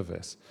 Secret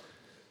Service.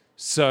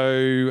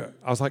 So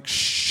I was like,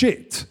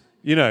 shit,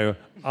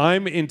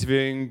 I'm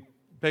interviewing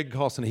Ben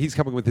Carson. He's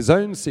coming with his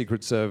own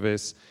Secret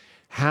Service.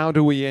 How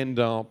do we end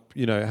up,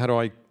 how do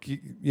I,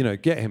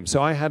 get him?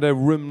 So I had a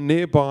room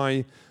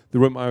nearby the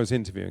room I was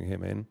interviewing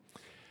him in.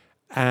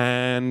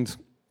 And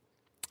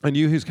I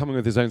knew he was coming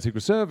with his own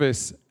Secret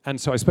Service. And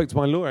so I spoke to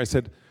my lawyer. I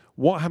said,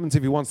 what happens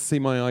if he wants to see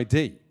my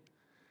ID?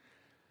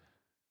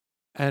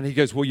 And he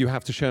goes, well, you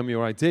have to show him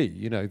your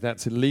ID.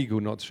 That's illegal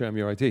not to show him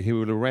your ID. He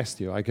will arrest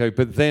you. I go,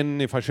 but then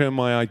if I show him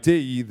my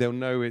ID, they'll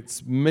know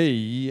it's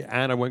me,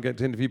 and I won't get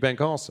to interview Ben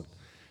Carson.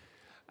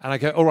 And I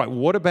go, all right,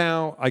 what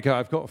about, I've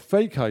got a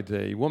fake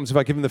ID. What happens if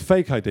I give him the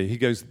fake ID? He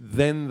goes,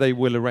 then they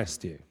will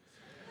arrest you.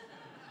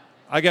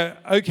 I go,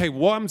 okay,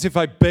 what happens if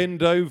I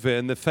bend over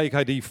and the fake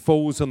ID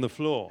falls on the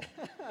floor?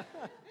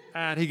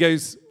 And he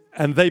goes,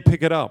 and they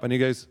pick it up. And he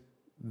goes,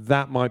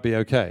 that might be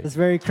okay. It's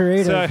very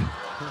creative.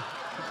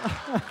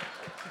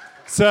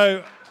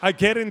 So I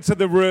get into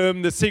the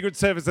room, the Secret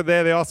Service are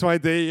there, they ask my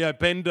ID, I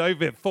bend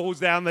over, it falls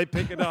down, they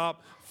pick it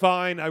up,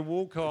 fine, I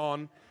walk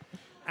on,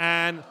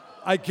 and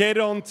I get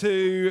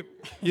onto,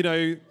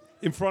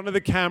 in front of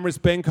the cameras,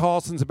 Ben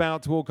Carson's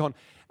about to walk on,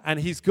 and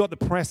he's got the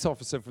press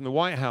officer from the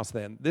White House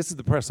there. This is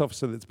the press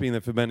officer that's been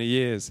there for many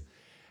years,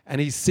 and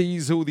he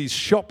sees all these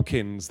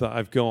Shopkins that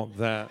I've got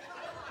there.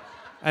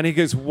 And he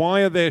goes,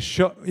 why are there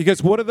He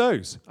goes, what are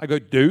those? I go,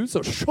 those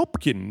are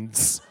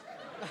Shopkins.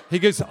 He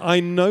goes, I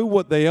know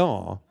what they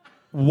are.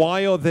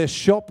 Why are there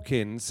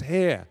Shopkins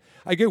here?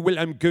 I go, well,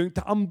 I'm going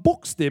to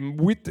unbox them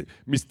with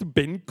Mr.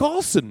 Ben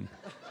Carson.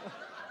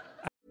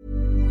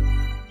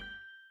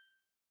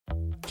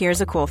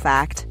 Here's a cool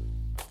fact.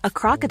 A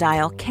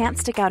crocodile can't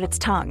stick out its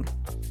tongue.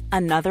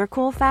 Another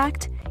cool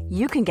fact,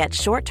 you can get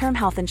short-term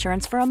health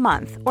insurance for a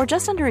month or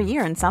just under a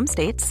year in some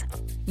states.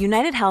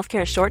 United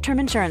Healthcare short-term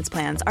insurance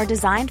plans are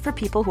designed for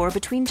people who are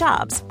between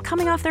jobs,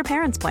 coming off their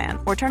parents' plan,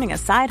 or turning a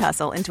side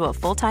hustle into a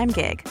full-time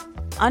gig.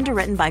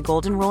 Underwritten by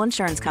Golden Rule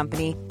Insurance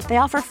Company, they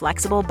offer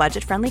flexible,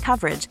 budget-friendly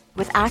coverage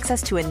with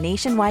access to a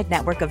nationwide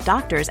network of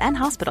doctors and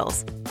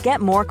hospitals.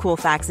 Get more cool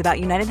facts about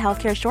United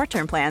Healthcare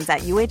short-term plans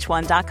at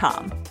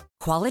uh1.com.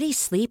 Quality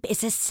sleep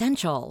is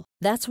essential.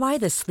 That's why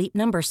the Sleep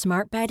Number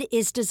Smart Bed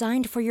is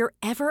designed for your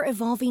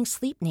ever-evolving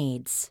sleep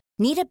needs.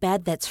 Need a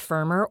bed that's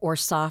firmer or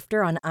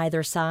softer on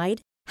either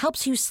side?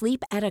 Helps you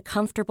sleep at a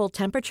comfortable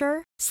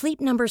temperature?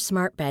 Sleep Number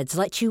Smart Beds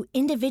let you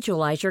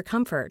individualize your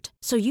comfort,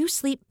 so you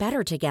sleep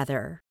better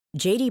together.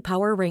 J.D.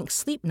 Power ranks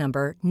Sleep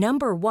Number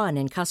number 1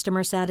 in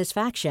customer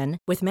satisfaction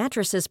with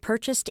mattresses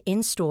purchased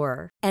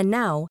in-store. And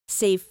now,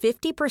 save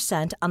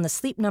 50% on the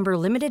Sleep Number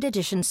Limited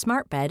Edition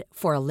Smart Bed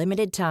for a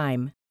limited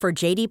time. For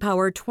J.D.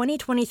 Power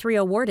 2023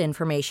 award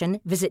information,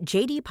 visit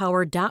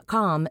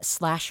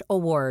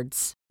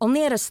jdpower.com/awards.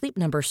 Only at a Sleep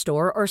Number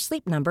store or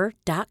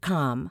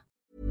sleepnumber.com.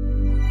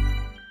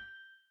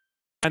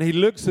 And he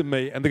looks at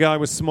me, and the guy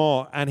was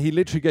smart, and he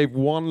literally gave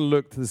one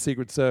look to the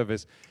Secret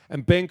Service,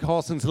 and Ben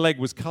Carson's leg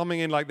was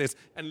coming in like this,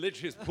 and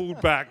literally just pulled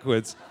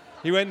backwards.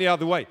 He went the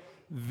other way.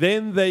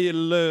 Then they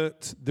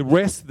alert the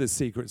rest of the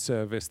Secret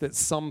Service that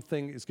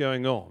something is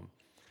going on.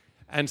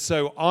 And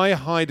so I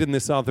hide in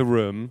this other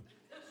room.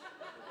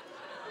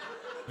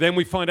 Then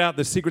we find out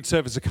the Secret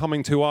Service are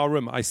coming to our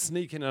room. I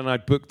sneak in, and I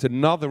booked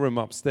another room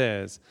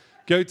upstairs,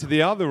 go to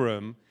the other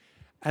room,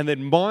 and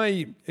then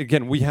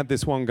again, we had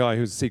this one guy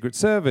who's Secret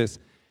Service.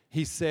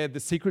 He said, the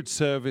Secret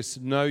Service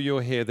know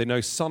you're here. They know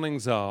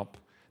something's up.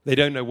 They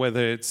don't know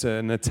whether it's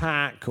an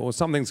attack or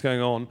something's going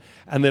on,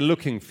 and they're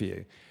looking for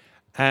you.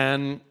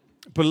 And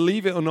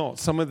believe it or not,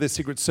 some of the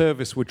Secret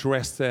Service were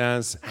dressed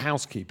as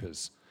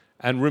housekeepers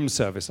and room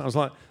service. And I was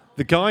like,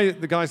 the guy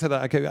said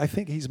that, okay, I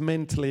think he's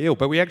mentally ill.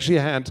 But we actually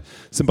had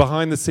some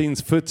behind-the-scenes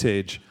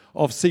footage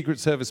of Secret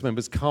Service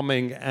members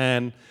coming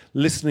and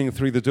listening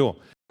through the door.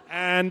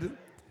 And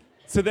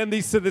so then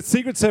the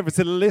Secret Service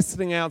are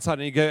listening outside,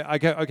 and I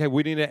go, okay,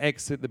 we need to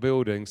exit the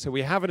building. So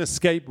we have an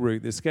escape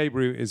route. The escape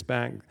route is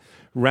back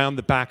round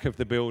the back of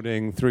the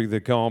building through the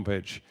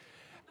garbage.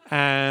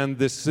 And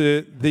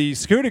the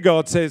security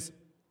guard says,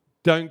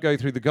 don't go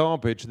through the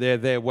garbage. They're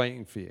there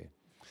waiting for you.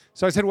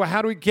 So I said, well,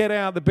 how do we get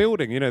out of the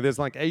building? You know, there's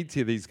like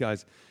 80 of these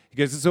guys. He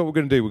goes, this is what we're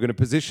going to do. We're going to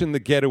position the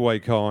getaway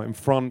car in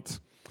front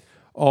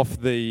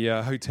of the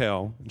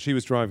hotel. And she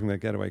was driving the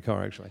getaway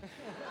car, actually.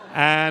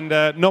 And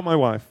not my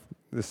wife.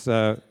 This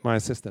my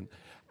assistant.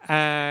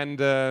 And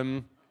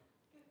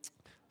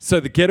so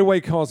the getaway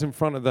car's in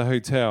front of the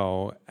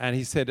hotel, and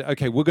he said,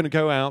 okay, we're going to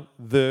go out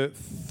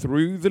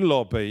through the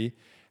lobby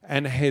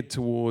and head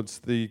towards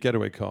the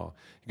getaway car.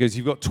 He goes,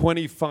 you've got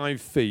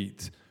 25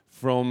 feet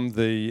from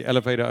the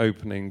elevator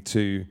opening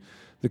to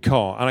the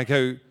car. And I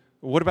go,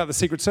 what about the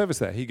Secret Service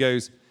there? He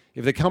goes,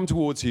 if they come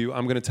towards you,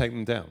 I'm going to take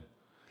them down.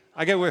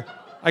 I go,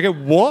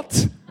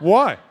 what?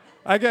 Why?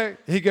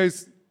 He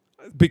goes,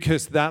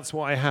 because that's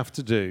what I have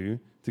to do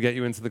to get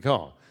you into the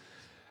car.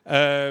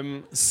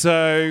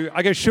 So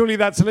I go, surely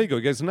that's illegal.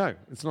 He goes, no,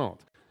 it's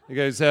not. He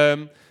goes,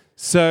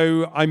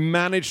 so I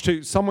managed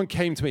to, someone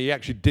came to me, he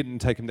actually didn't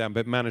take him down,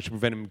 but managed to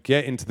prevent him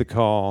get into the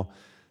car.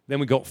 Then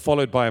we got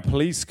followed by a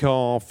police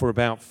car for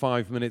about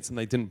 5 minutes, and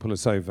they didn't pull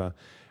us over.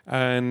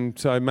 And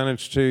so I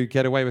managed to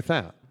get away with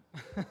that.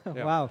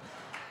 Yeah. Wow.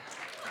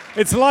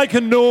 It's like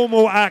a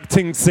normal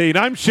acting scene.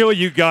 I'm sure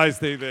you guys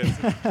do this.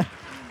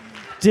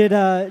 Did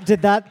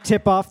that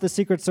tip off the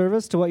Secret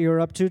Service to what you were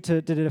up to?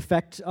 Did it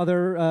affect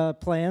other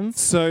plans?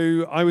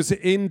 So I was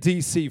in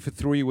D.C. for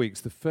 3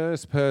 weeks. The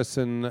first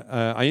person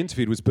I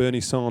interviewed was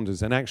Bernie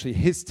Sanders, and actually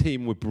his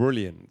team were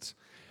brilliant.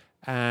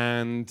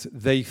 And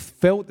they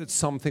felt that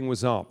something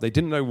was up. They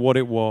didn't know what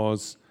it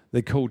was.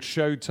 They called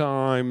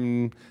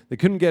Showtime. They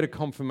couldn't get a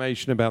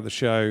confirmation about the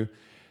show.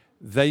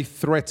 They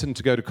threatened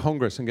to go to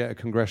Congress and get a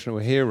congressional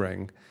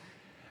hearing.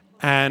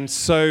 And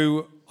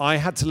so I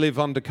had to live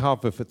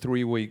undercover for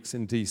 3 weeks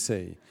in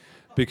D.C.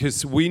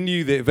 because we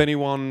knew that if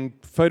anyone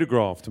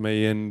photographed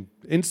me and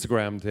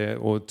Instagrammed it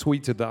or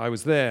tweeted that I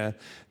was there,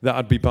 that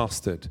I'd be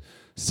busted.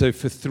 So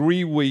for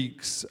 3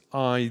 weeks,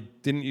 I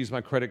didn't use my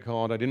credit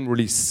card. I didn't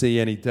really see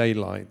any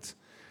daylight.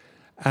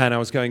 And I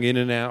was going in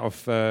and out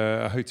of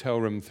a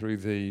hotel room through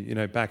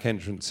the back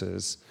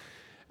entrances.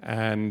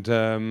 And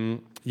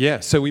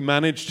so we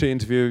managed to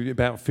interview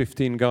about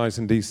 15 guys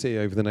in D.C.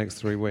 over the next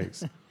 3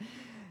 weeks.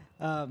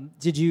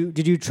 Did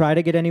you try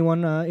to get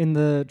anyone in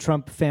the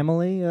Trump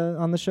family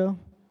on the show?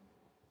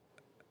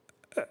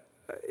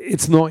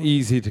 It's not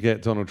easy to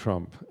get Donald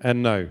Trump.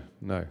 And no.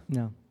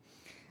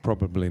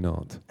 Probably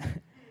not.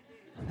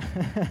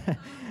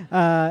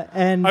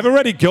 And I've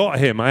already got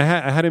him. I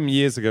had him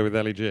years ago with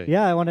LEG.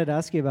 Yeah, I wanted to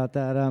ask you about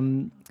that.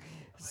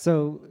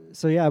 So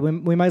yeah,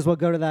 we might as well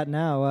go to that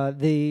now.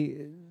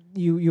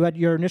 You had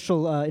your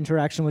initial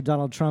interaction with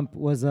Donald Trump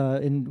was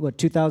in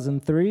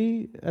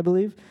 2003, I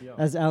believe,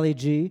 as Ali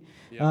G.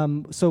 Yeah.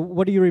 So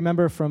what do you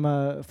remember from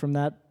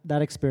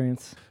that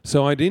experience?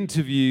 So I'd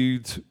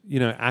interviewed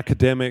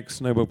academics,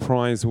 Nobel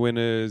Prize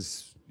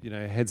winners,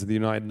 heads of the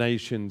United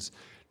Nations,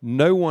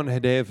 no one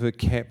had ever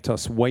kept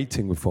us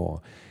waiting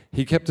before.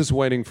 He kept us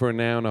waiting for an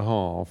hour and a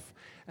half.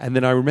 And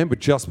then I remember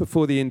just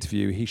before the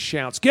interview, he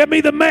shouts, "Get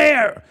me the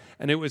mayor!"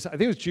 And I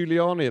think it was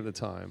Giuliani at the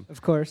time.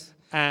 Of course.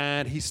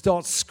 And he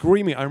starts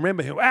screaming. I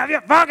remember him, "Have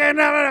you fucking..."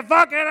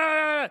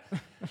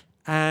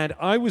 And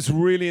I was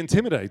really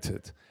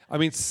intimidated. I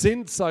mean,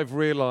 since I've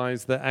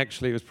realized that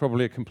actually it was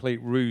probably a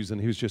complete ruse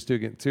and he was just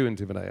doing it to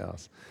intimidate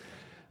us.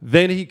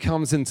 Then he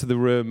comes into the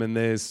room and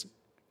there's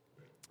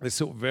this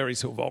very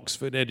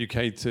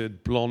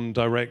Oxford-educated blonde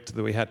director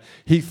that we had.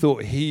 He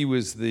thought he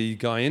was the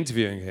guy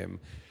interviewing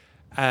him.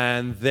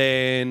 And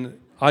then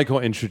I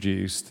got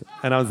introduced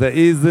and I was like,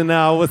 "Easy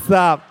now, what's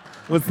up?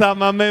 What's up,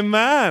 my main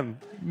man?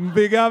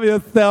 Big up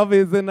yourself,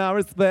 easy now,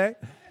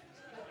 respect."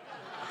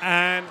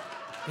 And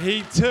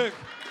he took,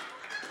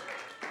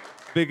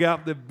 "Big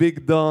up the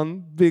big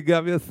don, big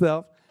up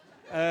yourself."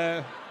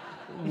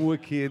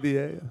 Wicked,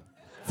 yeah.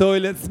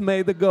 "Toilets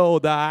made the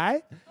gold,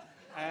 aye?"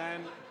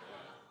 And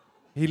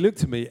he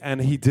looked at me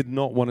and he did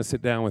not want to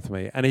sit down with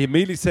me. And he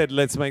immediately said,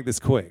 "Let's make this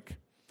quick."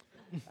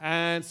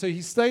 And so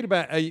he stayed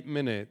about 8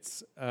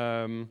 minutes,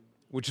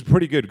 which is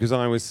pretty good because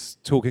I was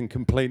talking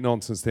complete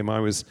nonsense to him. I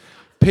was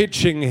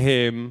pitching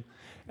him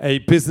a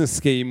business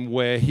scheme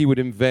where he would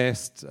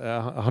invest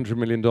 $100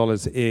 million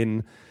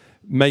in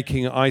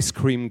making ice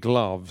cream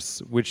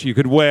gloves, which you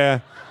could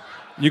wear.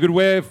 You could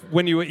wear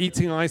when you were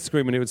eating ice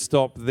cream, and it would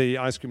stop the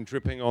ice cream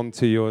dripping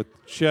onto your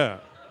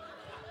shirt.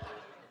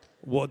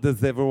 What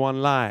does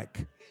everyone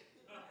like?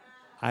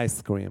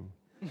 Ice cream.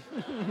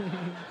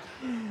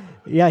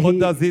 Yeah. What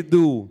does it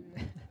do?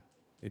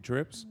 It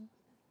drips.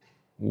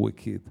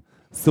 Wicked.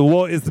 So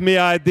what is my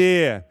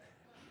idea?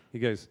 He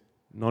goes,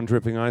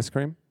 "Non-dripping ice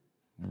cream."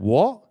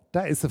 What?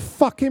 That is a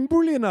fucking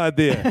brilliant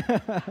idea.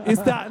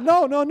 Is that?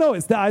 No,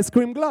 it's the ice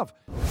cream glove.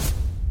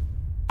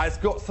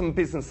 I've got some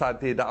business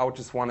idea that I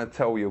just want to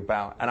tell you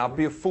about, and I'll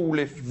be a fool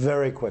if...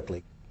 Very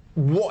quickly.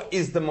 What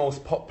is the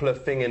most popular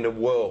thing in the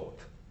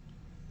world?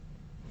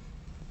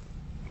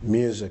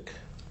 Music.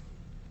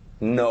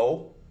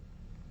 No.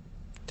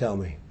 Tell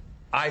me.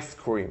 Ice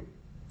cream.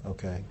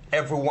 Okay.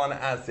 Everyone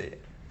has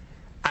it.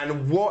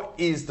 And what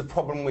is the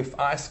problem with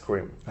ice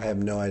cream? I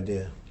have no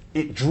idea.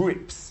 It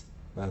drips.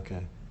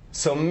 Okay.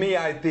 So my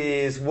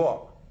idea is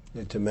what?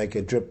 To make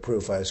a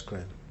drip-proof ice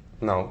cream.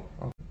 No.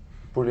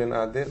 Brilliant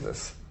idea,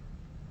 this.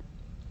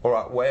 All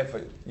right,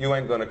 whatever. You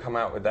ain't going to come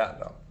out with that,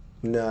 though.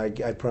 No,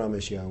 I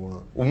promise you I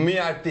won't. Well, my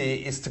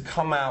idea is to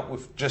come out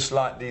with just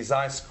like these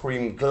ice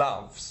cream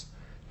gloves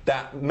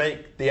that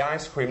make the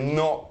ice cream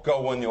not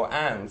go on your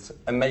hands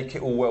and make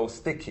it all well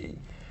sticky.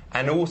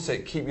 And also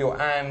keep your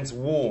hands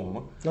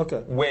warm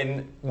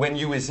when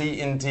you is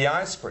eating the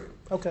ice cream.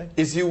 Okay.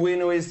 Is you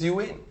win or is you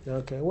win?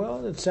 Okay,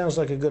 well, it sounds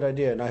like a good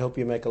idea, and I hope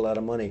you make a lot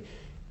of money.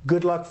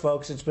 Good luck,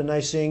 folks. It's been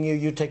nice seeing you.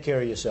 You take care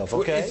of yourself,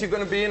 okay? Well, is you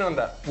going to be in on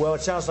that? Well,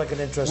 it sounds like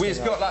an interesting...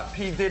 We've got like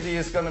P. Diddy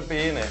is going to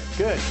be in it.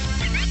 Good.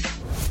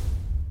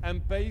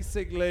 And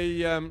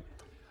basically,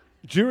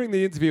 during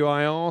the interview,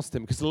 I asked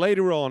him, because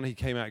later on he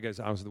came out and goes,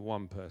 I was the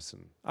one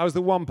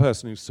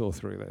person who saw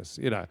through this.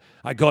 You know,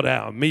 I got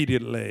out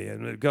immediately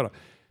and got out.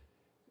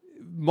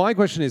 My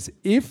question is,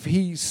 if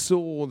he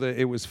saw that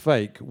it was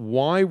fake,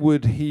 why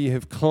would he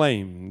have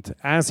claimed,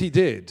 as he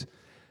did,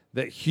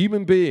 that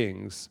human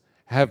beings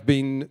have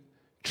been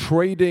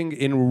trading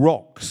in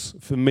rocks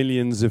for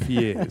millions of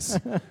years?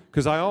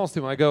 Because I asked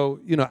him, I go,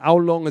 you know, how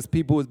long has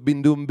people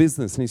been doing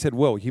business? And he said,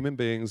 well, human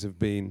beings have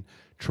been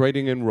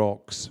trading in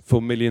rocks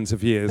for millions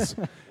of years.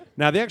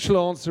 Now, the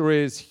actual answer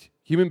is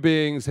human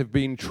beings have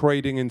been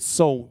trading in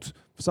salt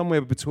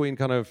somewhere between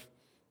kind of,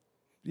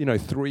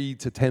 3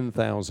 to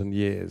 10,000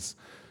 years.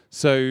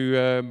 So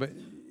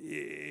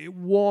it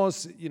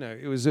was,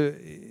 it was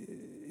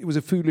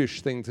a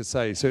foolish thing to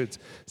say. So it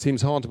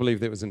seems hard to believe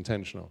that it was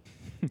intentional.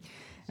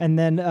 And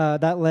then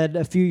that led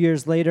a few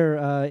years later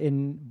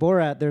in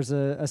Borat. There's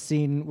a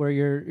scene where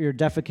you're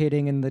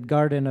defecating in the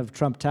garden of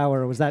Trump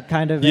Tower. Was that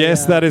kind of?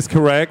 Yes, that is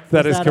correct.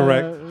 That is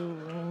correct.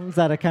 Was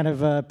that a kind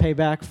of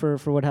payback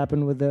for what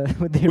happened with the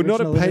original Well,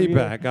 not a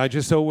payback.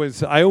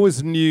 Interview? I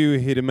always knew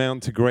he'd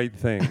amount to great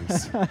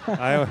things.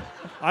 I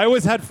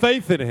always had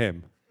faith in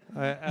him.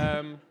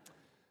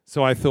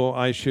 So I thought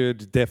I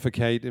should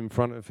defecate in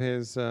front of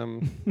his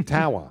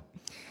tower.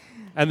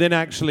 And then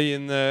actually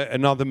in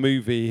another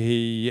movie,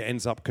 he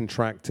ends up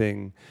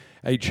contracting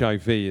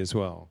HIV as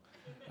well,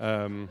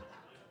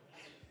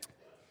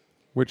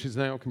 which is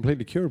now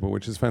completely curable,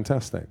 which is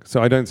fantastic.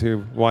 So I don't see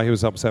why he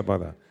was upset by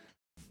that.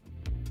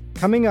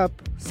 Coming up,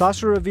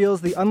 Sacha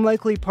reveals the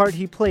unlikely part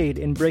he played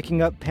in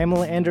breaking up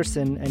Pamela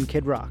Anderson and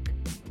Kid Rock.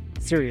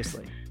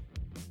 Seriously.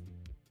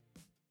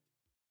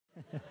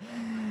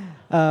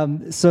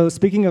 So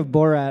speaking of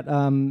Borat,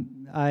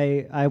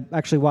 I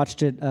actually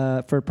watched it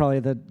for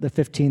probably the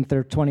 15th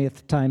or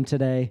 20th time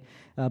today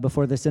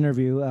before this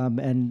interview,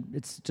 and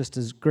it's just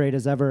as great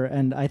as ever.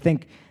 And I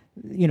think,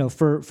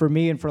 for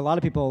me and for a lot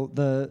of people,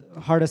 the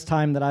hardest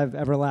time that I've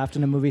ever laughed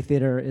in a movie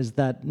theater is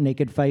that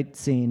naked fight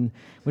scene,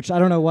 which I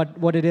don't know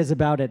what it is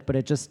about it, but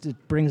it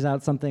brings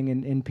out something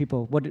in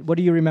people. What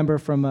do you remember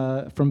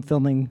from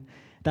filming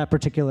that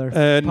particular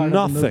part nothing.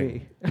 of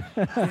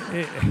the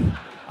movie?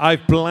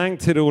 I've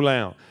blanked it all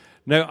out.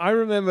 No, I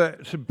remember,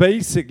 so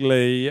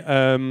basically,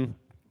 I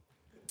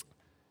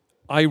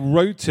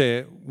wrote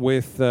it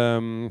with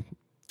a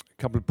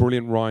couple of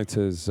brilliant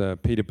writers,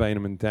 Peter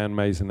Bainham and Dan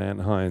Mays and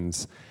Ant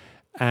Hines.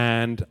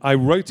 And I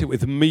wrote it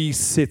with me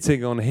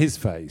sitting on his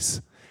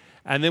face.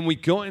 And then we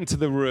got into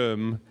the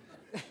room,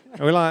 and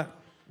we're like,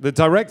 the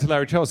director,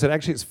 Larry Charles, said,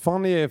 actually, it's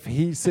funnier if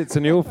he sits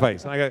on your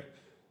face. And I go,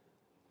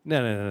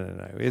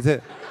 no. Is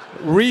it?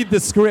 Read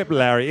the script,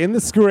 Larry. In the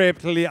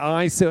script,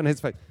 I sit on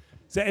his face.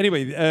 So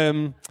anyway,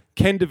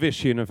 Ken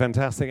Davician, a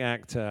fantastic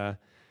actor,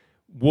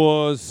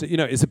 was,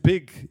 he's a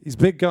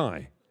big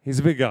guy. He's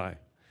a big guy.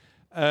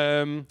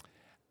 And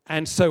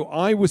so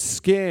I was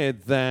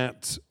scared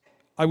that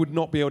I would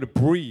not be able to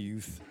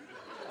breathe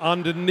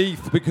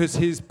underneath because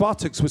his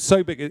buttocks were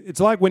so big. It's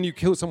like when you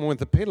kill someone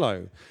with a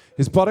pillow.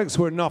 His buttocks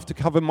were enough to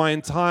cover my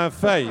entire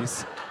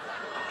face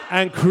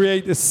and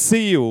create a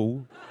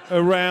seal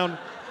around.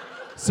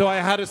 So I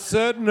had a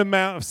certain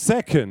amount of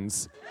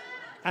seconds.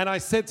 And I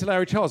said to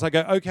Larry Charles, I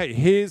go, okay,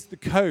 here's the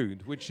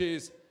code, which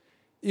is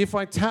if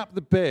I tap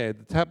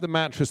the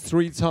mattress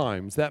 3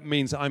 times, that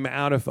means I'm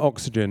out of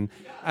oxygen.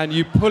 And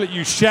you pull it,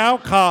 you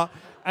shout cut,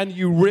 and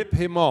you rip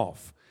him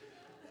off.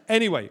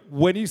 Anyway,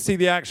 when you see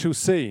the actual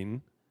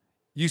scene,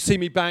 you see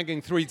me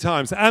banging 3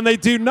 times, and they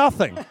do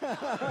nothing.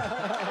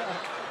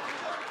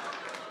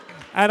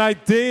 And I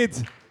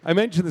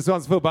mentioned this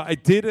once before, but I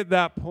did at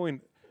that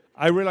point,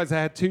 I realized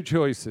I had 2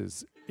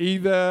 choices.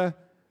 Either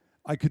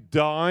I could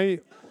die,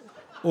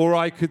 or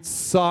I could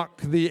suck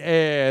the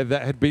air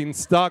that had been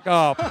stuck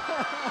up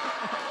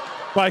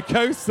by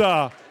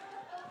co-star.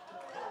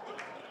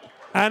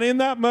 And in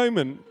that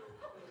moment,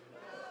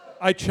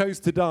 I chose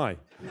to die.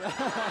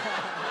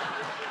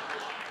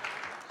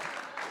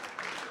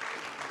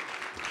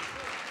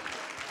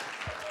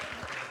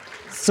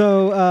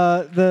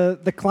 So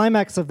the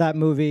climax of that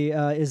movie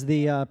is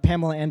the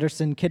Pamela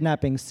Anderson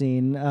kidnapping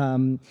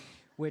scene,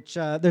 which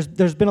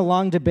there's been a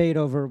long debate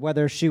over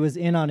whether she was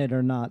in on it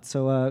or not.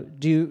 So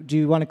do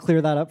you want to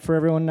clear that up for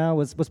everyone now?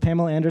 Was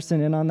Pamela Anderson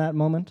in on that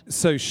moment?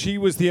 So she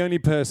was the only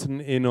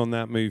person in on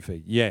that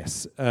movie.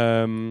 Yes,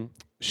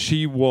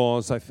 she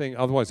was. I think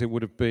otherwise it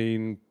would have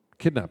been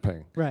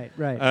kidnapping. Right.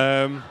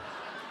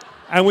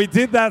 And we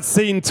did that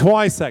scene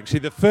twice, actually.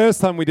 The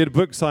first time we did a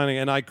book signing,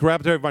 and I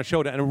grabbed her over my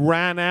shoulder and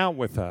ran out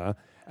with her,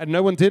 and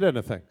no one did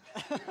anything.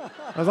 I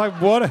was like,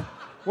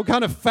 what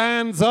kind of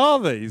fans are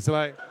these?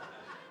 And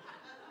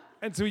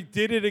so we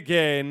did it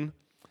again,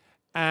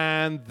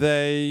 and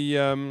they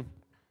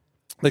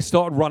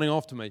started running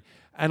after me.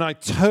 And I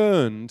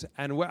turned,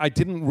 and I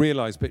didn't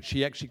realize, but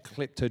she actually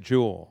clipped her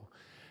jaw.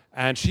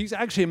 And she's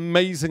actually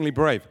amazingly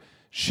brave.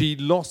 She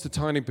lost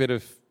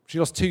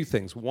 2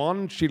 things.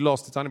 One, she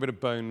lost a tiny bit of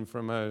bone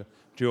from her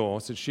jaw,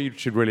 so she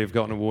should really have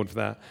gotten an award for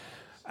that.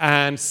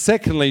 And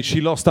secondly,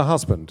 she lost her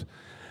husband.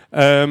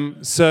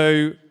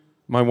 So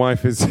my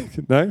wife is...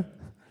 No?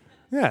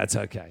 Yeah, it's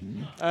okay.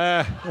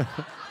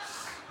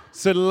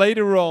 So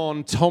later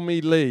on,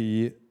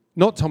 Kid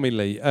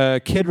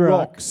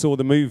Rock saw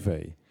the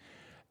movie.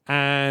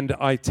 And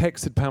I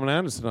texted Pamela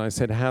Anderson, and I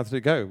said, how did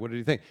it go? What did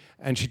you think?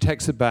 And she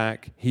texted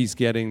back, he's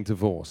getting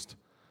divorced.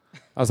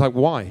 I was like,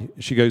 why?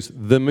 She goes,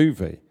 the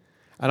movie.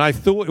 And I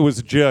thought it was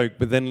a joke,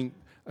 but then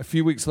a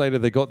few weeks later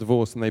they got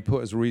divorced and they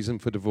put as reason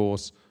for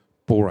divorce,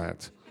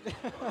 Borat.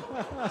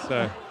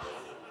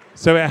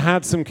 So it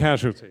had some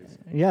casualties.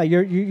 Yeah,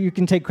 you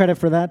can take credit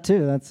for that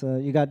too. That's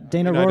you got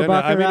Dana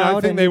Rohrabacher out.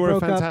 I think they were a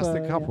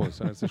fantastic couple,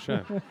 so it's a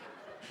shame.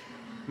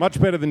 Much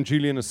better than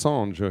Julian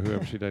Assange or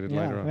whoever she dated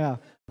later on. Yeah.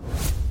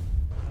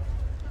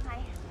 Hi.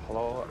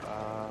 Hello,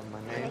 my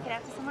Can I name. get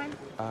out to someone?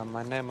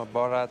 My name is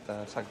Borat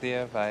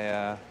Sagdiev.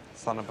 I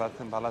son of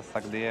Balas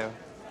Sagdiev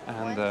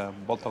and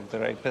Boltok the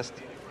rapist.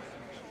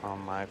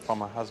 My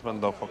former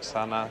husband of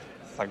Oksana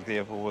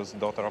Sagdiev, who was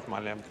daughter of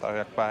Maryam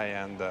Taryakbai,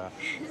 and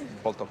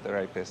Boltok the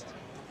rapist.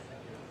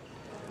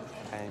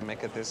 I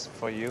make this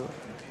for you.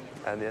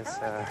 This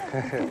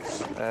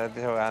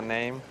your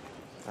name.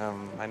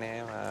 My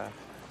name.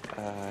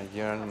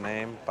 Your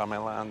name,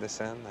 Pamela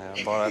Anderson.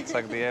 Borat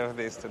Sagdiev.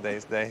 This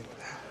today's date.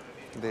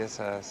 This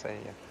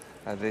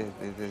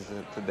this is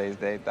today's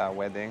date. Our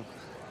wedding.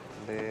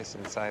 This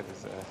inside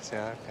is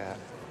check.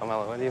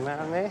 Pamela, will you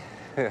marry me?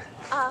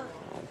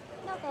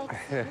 No thanks.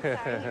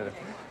 Sorry.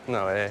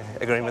 No,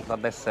 agreement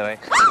not necessary.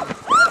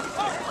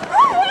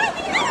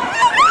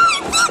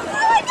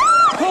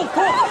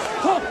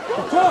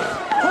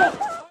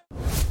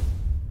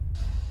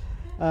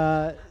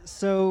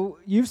 So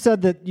you've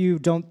said that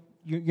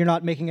you're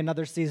not making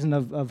another season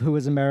of Who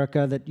Is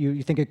America, that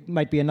you think it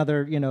might be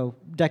another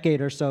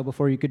decade or so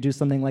before you could do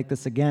something like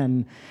this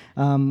again.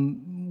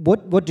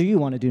 What do you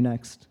want to do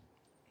next?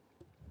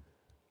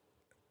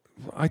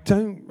 I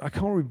can't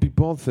really be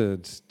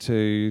bothered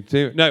to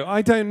do it. No,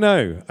 I don't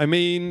know. I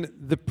mean,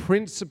 the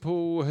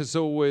principle has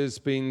always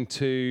been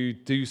to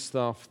do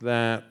stuff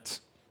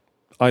that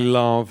I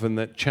love and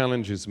that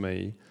challenges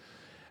me.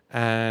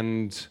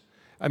 And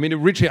I mean,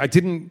 originally I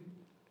didn't,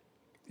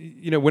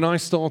 when I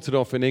started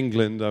off in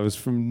England, I was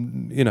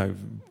from,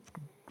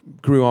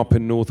 grew up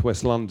in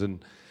northwest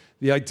London.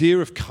 The idea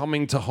of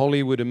coming to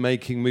Hollywood and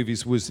making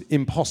movies was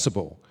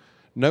impossible.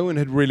 No one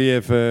had really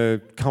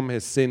ever come here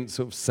since,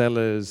 sort of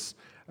Sellers.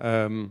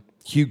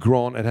 Hugh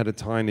Grant had a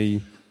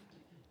tiny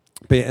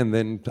bit, and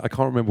then I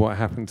can't remember what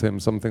happened to him,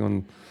 something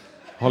on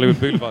Hollywood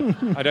Boulevard.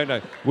 I don't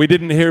know. We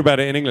didn't hear about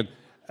it in England.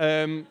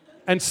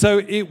 And so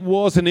it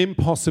was an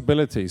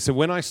impossibility. So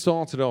when I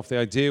started off, the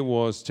idea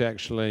was to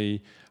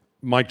actually,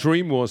 my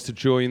dream was to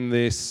join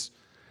this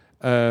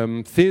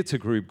theatre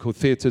group called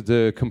Theatre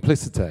de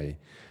Complicité,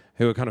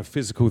 who are kind of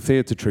physical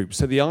theatre troupes.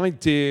 So the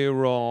idea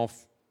of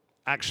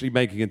actually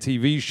making a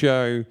TV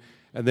show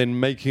and then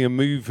making a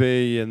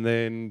movie and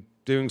then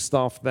doing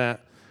stuff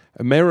that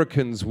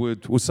Americans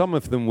would, or some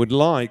of them would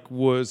like,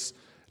 was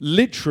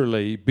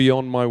literally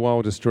beyond my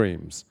wildest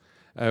dreams.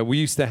 We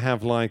used to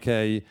have like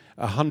a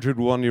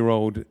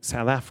 101-year-old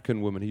South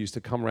African woman who used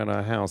to come around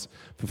our house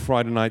for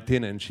Friday night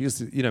dinner, and she used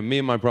to, me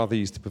and my brother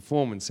used to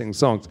perform and sing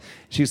songs.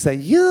 She would say,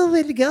 "You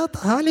will go to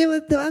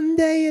Hollywood one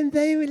day and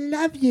they will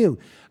love you."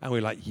 And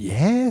we're like,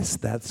 "Yes,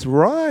 that's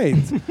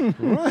right."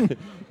 Right.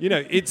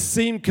 It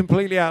seemed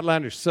completely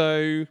outlandish.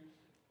 So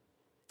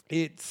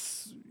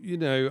it's,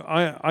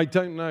 I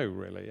don't know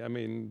really. I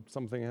mean,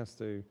 something has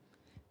to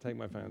take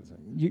my fancy.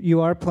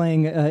 You are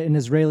playing an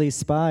Israeli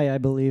spy, I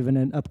believe, in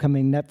an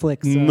upcoming Netflix.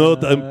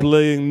 I'm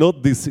playing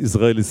not this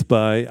Israeli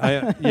spy.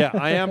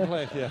 I am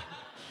playing. Yeah.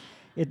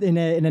 In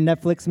a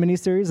Netflix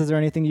miniseries. Is there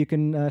anything you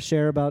can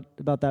share about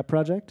that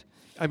project?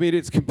 I mean,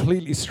 it's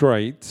completely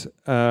straight.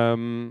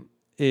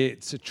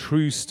 It's a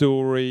true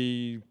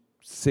story,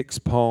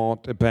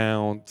 6-part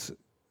about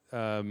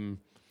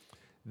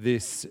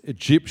this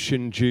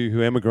Egyptian Jew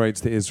who emigrates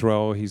to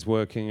Israel. He's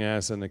working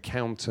as an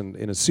accountant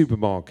in a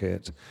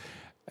supermarket.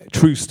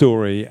 True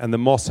story. And the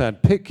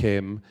Mossad pick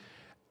him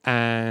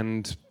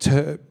and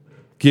to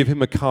give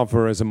him a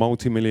cover as a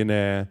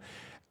multimillionaire,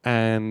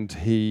 and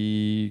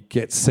he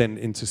gets sent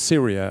into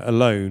Syria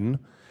alone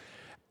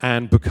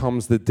and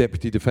becomes the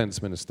deputy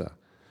defense minister.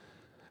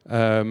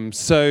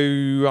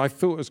 So I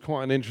thought it was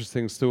quite an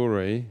interesting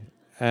story,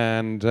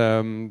 and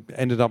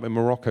ended up in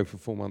Morocco for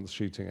 4 months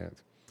shooting it.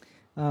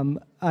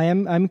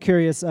 I'm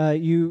curious.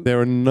 There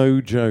are no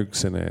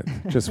jokes in it.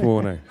 Just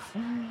warning.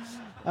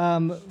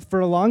 For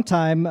a long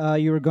time,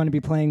 you were going to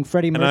be playing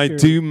Freddie Mercury. And I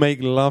do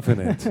make love in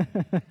it.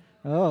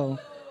 Oh.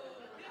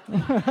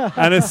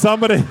 And as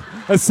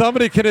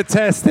somebody can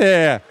attest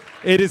here,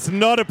 it is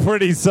not a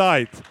pretty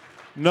sight.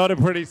 Not a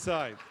pretty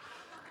sight.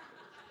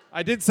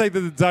 I did say to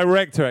the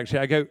director, actually,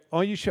 I go,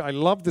 "Are you sure? I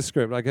love the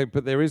script." I go,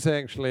 "But there is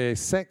actually a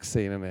sex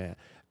scene in it.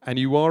 And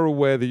you are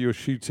aware that you're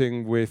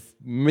shooting with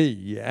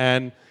me.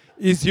 And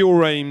is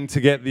your aim to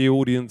get the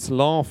audience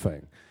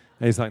laughing?"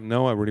 And he's like,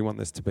 "No, I really want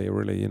this to be a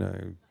really,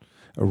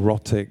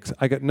 erotic."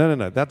 I go,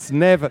 no, that's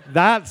never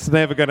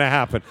going to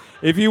happen.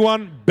 If you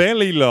want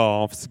belly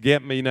laughs,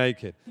 get me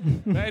naked.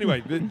 But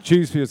anyway,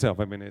 choose for yourself.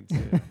 I mean, it's.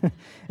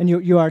 And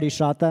you already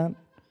shot that?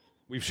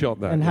 We've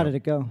shot that. And how did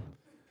it go?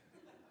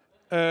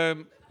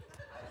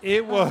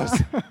 It was.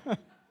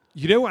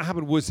 What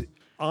happened was,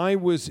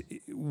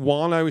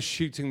 while I was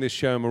shooting this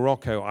show in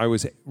Morocco, I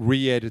was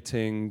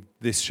re-editing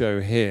this show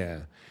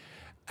here,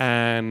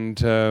 and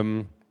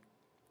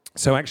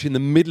so actually in the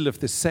middle of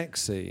the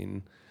sex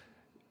scene,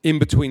 in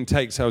between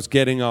takes, I was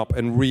getting up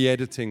and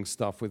re-editing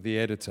stuff with the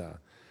editor.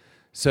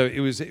 So it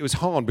was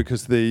hard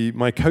because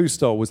my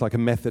co-star was like a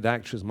method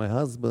actress. "My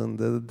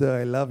husband,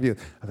 I love you."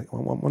 I think,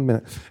 one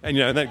minute. And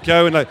and then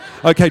go and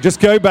okay, just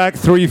go back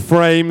 3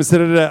 frames.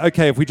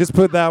 Okay, if we just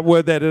put that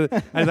word there,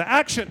 and the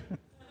action.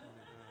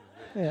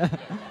 Yeah.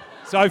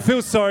 So I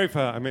feel sorry for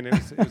her. I mean, it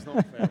was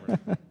not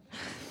fair.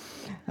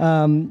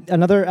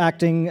 Another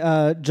acting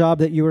job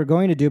that you were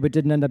going to do but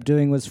didn't end up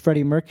doing was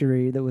Freddie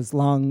Mercury. That was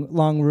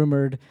long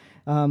rumored.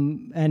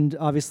 And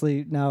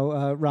obviously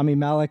now Rami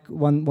Malek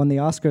won the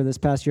Oscar this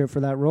past year for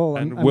that role.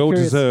 And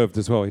well-deserved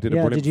as well. He did a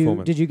brilliant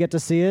performance. Did you get to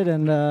see it?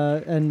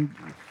 And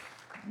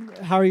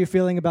how are you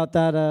feeling about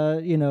that,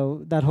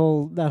 that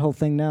whole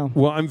thing now?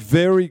 Well, I'm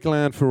very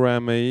glad for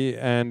Rami.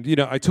 And,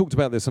 I talked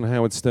about this on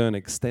Howard Stern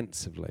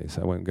extensively,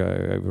 so I won't go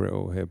over it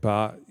all here.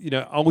 But,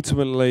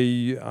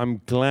 ultimately,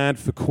 I'm glad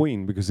for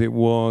Queen because it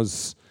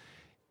was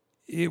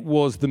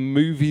the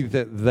movie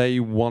that they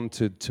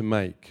wanted to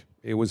make.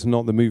 It was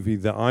not the movie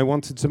that I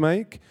wanted to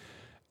make.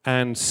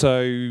 And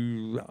so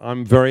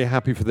I'm very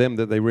happy for them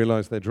that they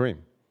realized their dream.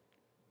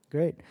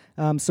 Great.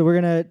 So we're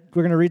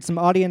gonna read some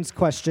audience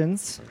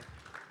questions.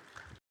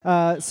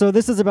 So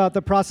this is about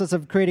the process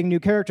of creating new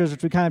characters,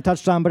 which we kind of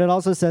touched on, but it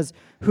also says,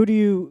 who do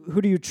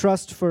you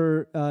trust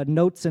for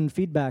notes and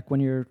feedback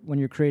when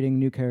you're creating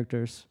new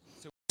characters?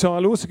 So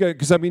I'll also go,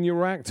 because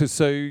you're actors,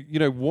 so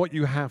what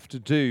you have to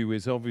do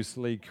is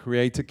obviously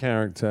create a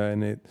character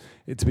and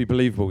it to be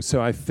believable. So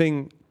I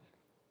think,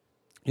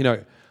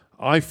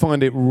 I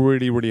find it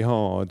really, really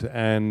hard,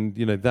 and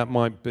that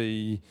might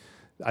be,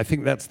 I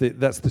think that's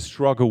the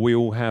struggle we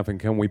all have, and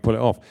can we pull it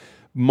off?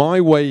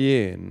 My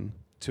way in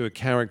to a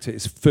character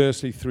is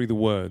firstly through the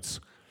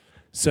words.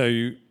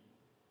 So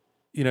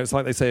it's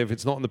like they say, if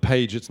it's not on the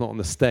page, it's not on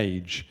the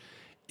stage.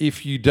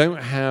 If you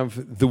don't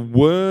have the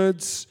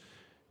words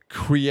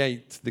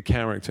create the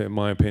character, in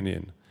my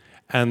opinion,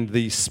 and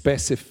the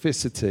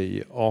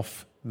specificity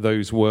of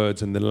those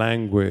words and the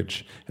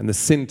language and the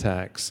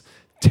syntax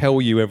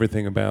tell you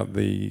everything about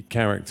the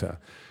character.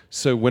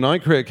 So when I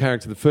create a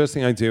character, the first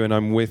thing I do, and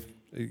I'm with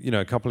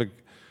a couple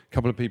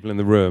of people in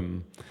the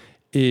room,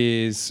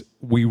 is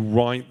we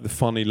write the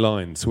funny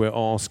lines. We're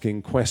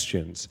asking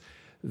questions.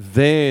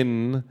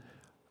 Then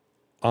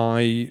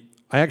I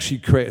actually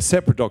create a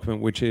separate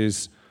document, which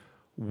is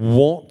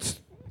what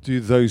do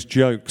those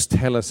jokes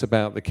tell us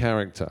about the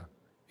character?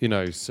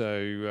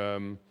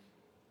 So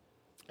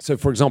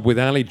for example, with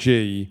Ali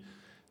G,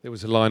 there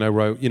was a line I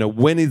wrote,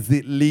 when is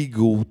it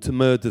legal to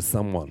murder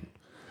someone?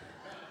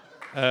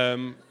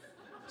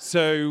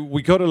 So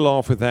we got to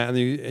laugh with that, and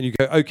you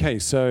go, okay,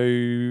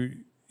 so,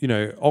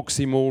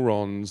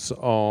 oxymorons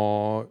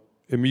are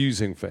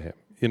amusing for him,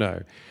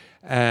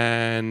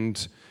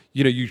 and,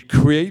 you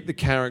create the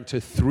character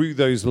through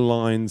those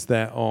lines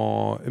that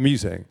are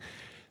amusing.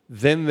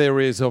 Then there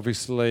is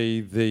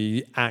obviously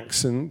the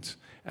accent,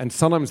 and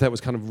sometimes that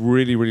was kind of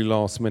really, really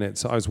last minute.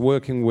 So I was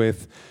working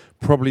with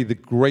probably the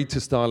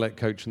greatest dialect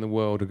coach in the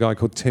world, a guy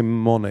called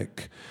Tim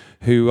Monick,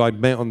 who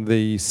I'd met on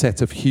the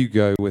set of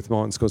Hugo with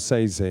Martin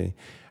Scorsese.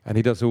 And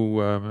he does all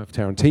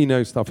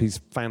Tarantino stuff. He's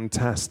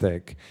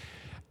fantastic.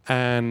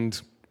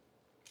 And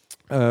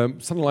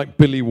something like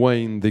Billy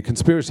Wayne, the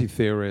conspiracy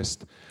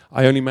theorist,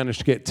 I only managed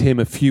to get Tim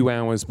a few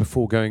hours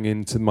before going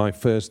into my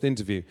first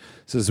interview.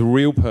 So there's a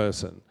real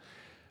person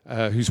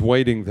who's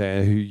waiting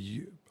there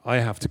who I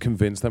have to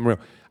convince them real.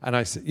 And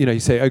you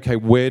say, okay,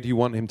 where do you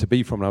want him to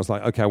be from? And I was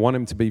like, okay, I want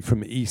him to be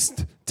from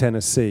East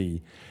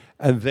Tennessee.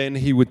 And then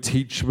he would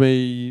teach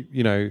me,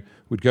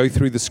 would go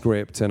through the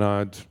script, and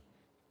I'd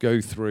go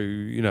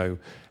through,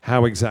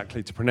 how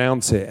exactly to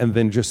pronounce it, and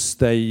then just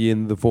stay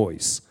in the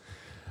voice.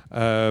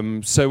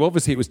 So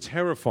obviously it was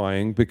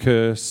terrifying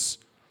because,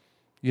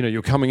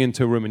 you're coming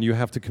into a room and you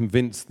have to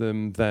convince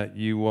them that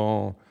you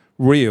are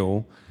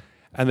real.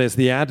 And there's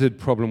the added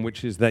problem,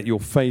 which is that your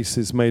face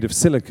is made of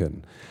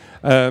silicon.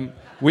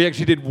 We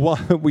actually did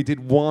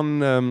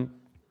one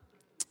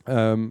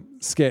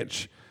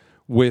sketch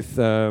with,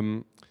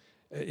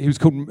 he was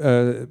called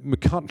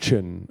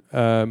McCutcheon.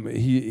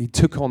 He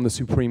took on the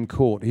Supreme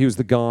Court. He was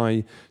the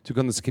guy took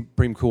on the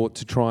Supreme Court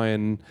to try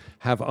and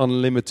have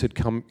unlimited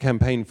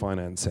campaign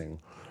financing.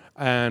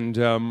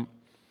 And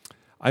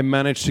I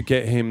managed to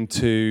get him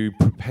to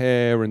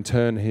prepare and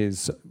turn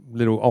his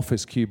little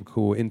office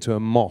cubicle into a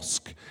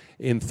mosque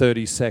in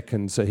 30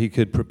 seconds so he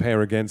could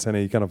prepare against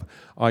any kind of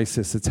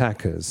ISIS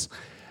attackers.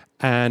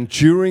 And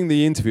during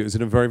the interview, it was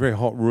in a very, very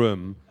hot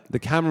room, the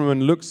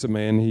cameraman looks at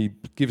me and he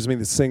gives me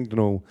the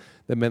signal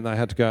that meant that I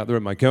had to go out the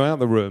room. I go out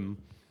the room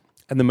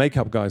and the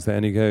makeup guy's there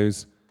and he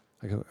goes,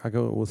 I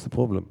go, what's the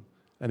problem?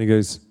 And he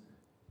goes,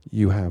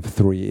 you have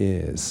 3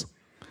 ears.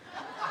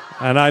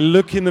 And I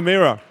look in the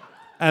mirror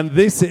and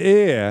this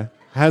ear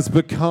has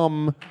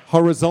become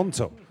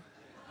horizontal.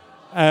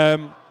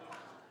 So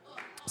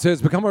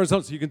it's become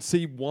horizontal, so you can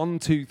see 1,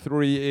 2,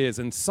 3 ears.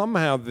 And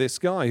somehow this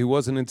guy, who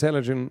was an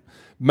intelligent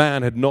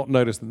man, had not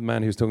noticed that the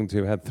man he was talking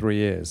to had 3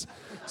 ears.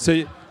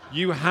 So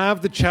you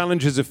have the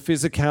challenges of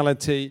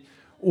physicality.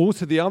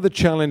 Also, the other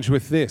challenge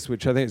with this,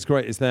 which I think is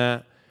great, is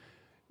that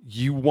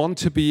you want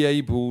to be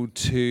able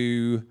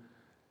to,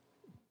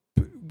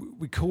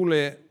 we call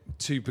it,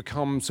 to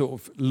become sort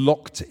of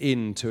locked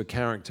into a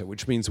character,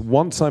 which means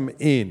once I'm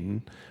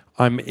in,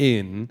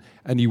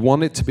 and you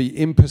want it to be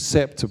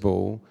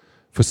imperceptible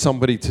for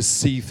somebody to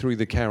see through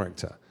the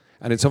character.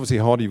 And it's obviously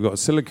hard. You've got a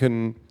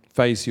silicon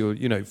face,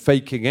 you're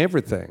faking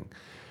everything.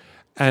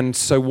 And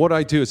so what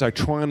I do is I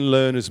try and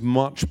learn as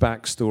much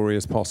backstory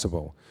as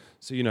possible.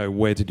 So,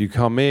 where did you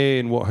come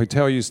in? What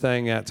hotel are you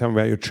staying at? Tell me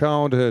about your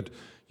childhood,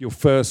 your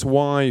first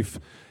wife.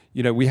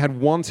 We had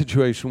one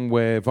situation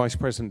where Vice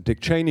President Dick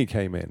Cheney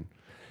came in,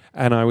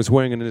 and I was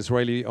wearing an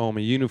Israeli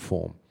army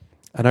uniform.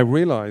 And I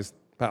realized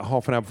about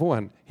half an hour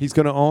beforehand, he's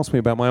going to ask me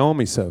about my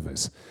army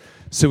service.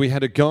 So we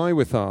had a guy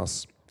with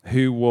us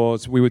we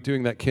were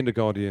doing that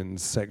kindergarten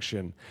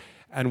section,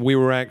 and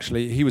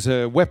he was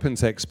a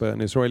weapons expert,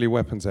 an Israeli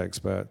weapons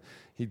expert.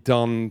 He'd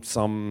done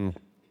some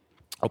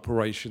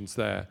operations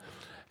there.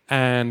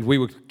 And we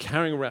were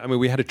carrying around,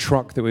 we had a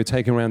truck that we were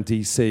taking around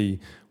DC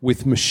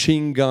with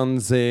machine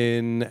guns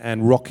in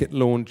and rocket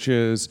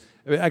launchers.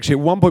 Actually, at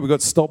one point we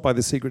got stopped by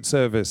the Secret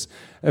Service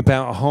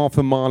about half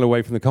a mile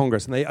away from the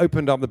Congress, and they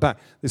opened up the back.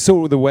 They saw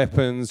all the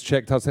weapons,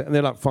 checked us, and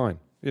they're like, fine,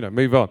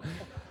 move on.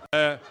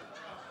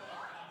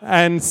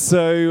 And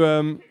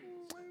so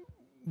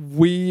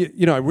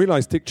I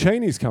realized Dick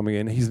Cheney's coming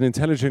in. He's an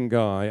intelligent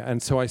guy.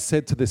 And so I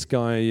said to this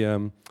guy,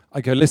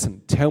 I go,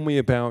 listen, tell me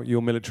about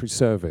your military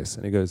service.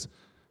 And he goes,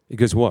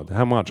 what?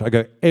 How much? I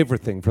go,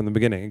 everything from the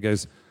beginning. He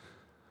goes,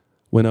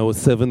 when I was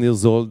 7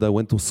 years old, I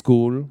went to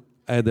school.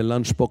 I had a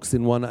lunchbox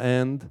in one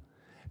hand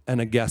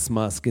and a gas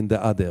mask in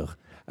the other.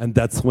 And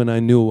that's when I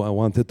knew I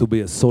wanted to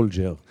be a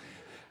soldier.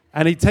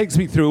 And he takes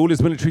me through all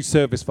his military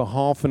service for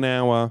half an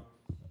hour.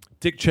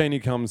 Dick Cheney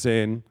comes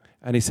in,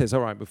 And he says,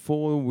 all right,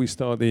 before we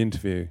start the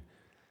interview,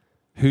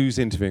 who's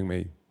interviewing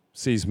me?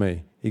 Sees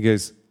me. He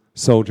goes,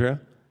 soldier,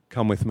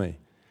 come with me.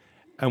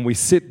 And we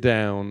sit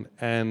down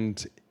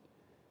and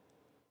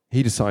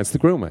he decides to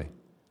grill me.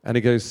 And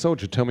he goes,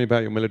 soldier, tell me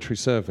about your military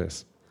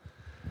service.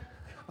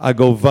 I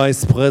go,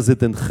 Vice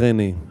President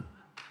Cheni.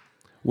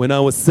 When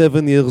I was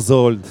 7 years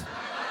old,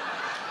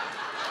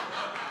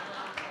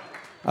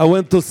 I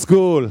went to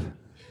school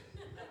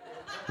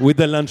with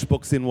a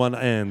lunchbox in one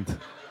hand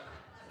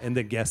and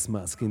a gas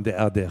mask in the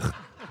other.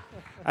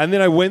 And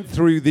then I went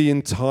through the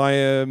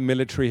entire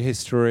military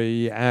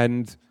history,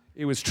 and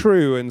it was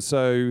true, and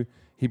so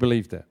he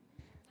believed it.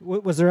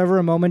 Was there ever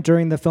a moment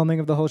during the filming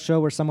of the whole show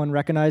where someone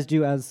recognized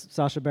you as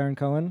Sacha Baron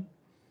Cohen?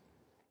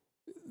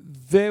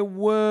 There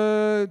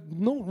were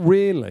not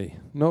really.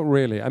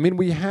 I mean,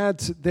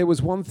 there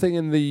was one thing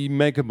in the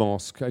Mega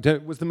Mosque.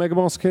 Was the Mega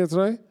Mosque here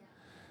today?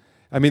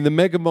 I mean, the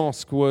Mega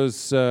Mosque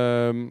was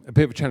a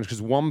bit of a challenge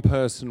because one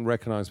person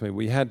recognized me.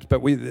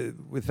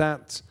 With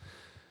that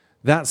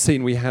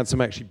scene, we had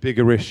some actually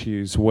bigger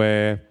issues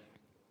where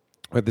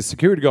the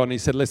security guard, and he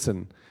said,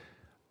 listen,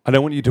 I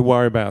don't want you to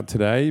worry about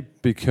today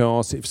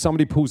because if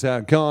somebody pulls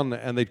out a gun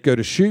and they go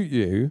to shoot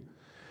you,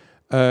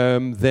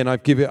 then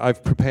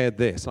I've prepared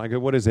this. And I go,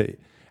 what is it?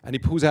 And he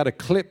pulls out a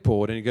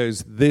clipboard and he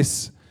goes,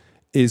 this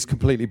is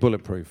completely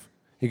bulletproof.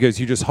 He goes,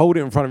 you just hold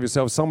it in front of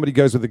yourself. Somebody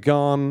goes with a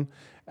gun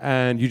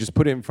and you just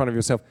put it in front of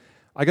yourself.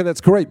 I go,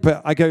 that's great.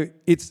 But I go,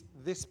 it's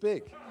this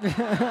big.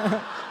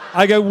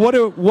 I go, what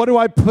do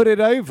I put it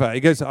over? He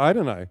goes, I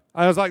don't know.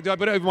 I was like, do I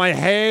put it over my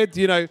head?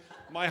 You know,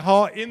 my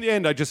heart. In the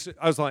end, I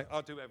was like,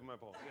 I'll do it over my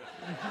ball.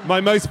 Yeah. My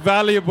most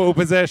valuable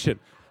possession.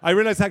 I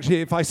realized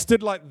actually if I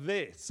stood like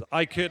this,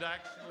 I could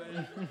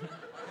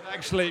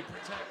actually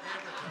protect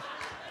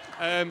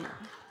everything.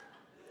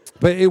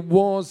 But it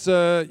was,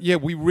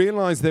 we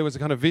realized there was a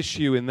kind of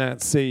issue in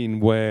that scene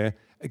where,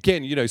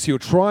 again, so you're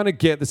trying to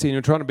get the scene,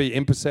 you're trying to be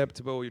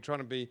imperceptible, you're trying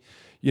to be,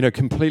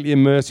 completely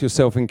immerse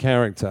yourself in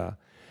character.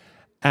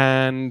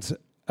 And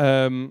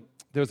there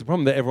was a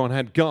problem that everyone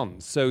had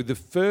guns. So the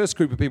first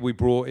group of people we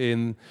brought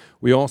in,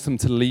 we asked them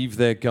to leave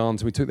their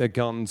guns. We took their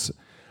guns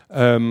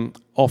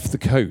off the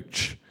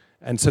coach.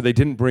 And so they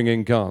didn't bring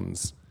in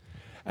guns.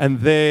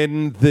 And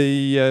then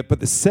but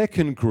the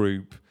second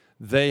group,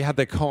 they had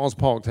their cars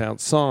parked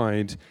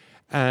outside,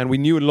 and we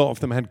knew a lot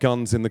of them had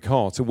guns in the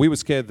car. So we were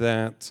scared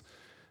that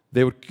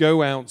they would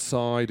go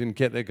outside and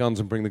get their guns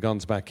and bring the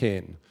guns back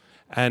in.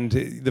 And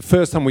the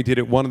first time we did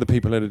it, one of the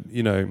people had,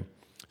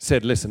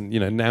 said, listen,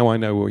 now I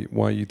know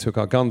why you took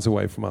our guns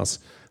away from us.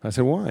 I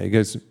said, why? He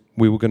goes,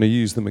 we were going to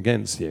use them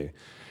against you.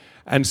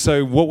 And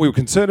so what we were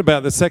concerned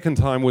about the second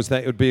time was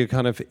that it would be a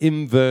kind of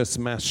inverse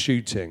mass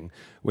shooting,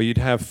 where you'd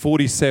have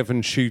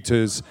 47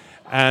 shooters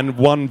and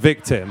one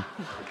victim.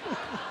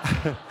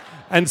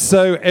 And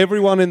so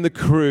everyone in the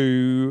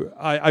crew,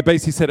 I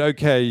basically said,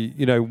 okay,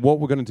 what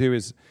we're going to do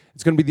is,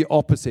 it's going to be the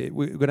opposite.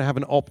 We're going to have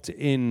an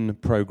opt-in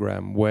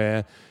program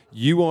where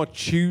you are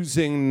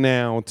choosing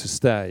now to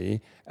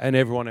stay and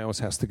everyone else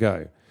has to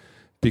go.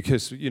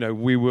 Because,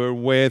 we were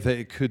aware that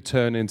it could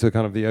turn into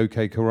kind of the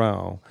OK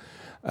Corral.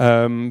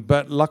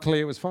 But luckily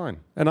it was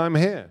fine. And I'm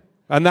here.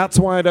 And that's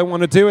why I don't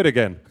want to do it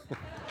again.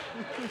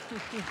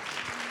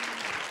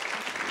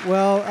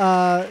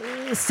 Well,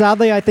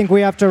 sadly, I think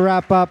we have to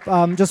wrap up.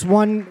 Just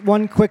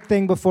one quick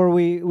thing before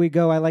we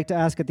go. I like to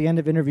ask at the end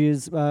of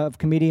interviews of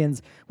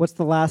comedians, what's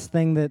the last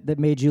thing that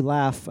made you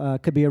laugh?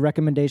 Could be a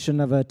recommendation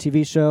of a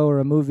TV show or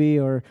a movie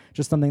or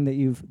just something that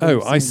you've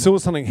seen. I saw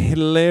something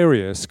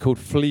hilarious called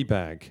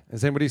Fleabag.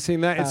 Has anybody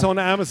seen that? It's on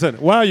Amazon.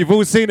 Wow, you've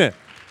all seen it.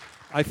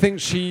 I think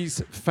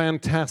she's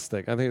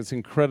fantastic. I think it's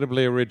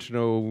incredibly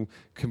original,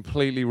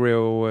 completely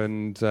real,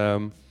 and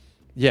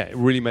it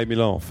really made me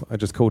laugh. I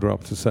just called her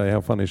up to say how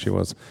funny she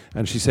was,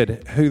 and she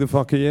said, "Who the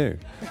fuck are you?"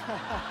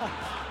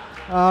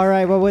 All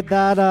right. Well, with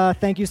that,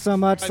 thank you so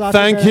much, Sacha.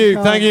 Thank you,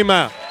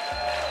 Matt.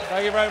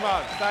 Thank you very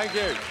much. Thank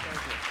you.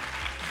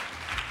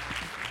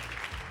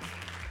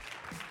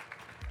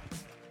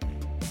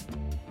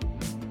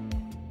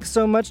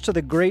 So much to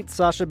the great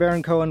Sacha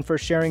Baron Cohen for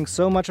sharing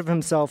so much of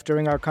himself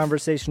during our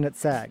conversation at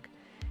SAG.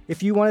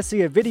 If you want to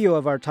see a video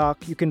of our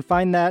talk, you can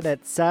find that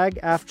at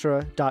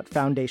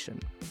sagaftra.foundation.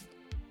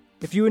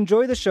 If you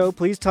enjoy the show,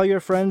 please tell your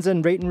friends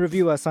and rate and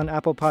review us on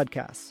Apple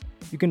Podcasts.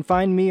 You can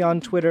find me on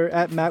Twitter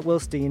at Matt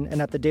Wilstein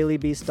and at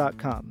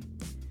thedailybeast.com.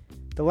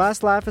 The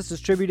Last Laugh is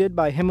distributed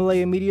by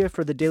Himalaya Media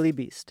for The Daily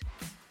Beast.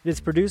 It is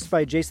produced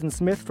by Jason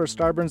Smith for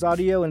Starburns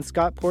Audio and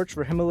Scott Porch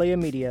for Himalaya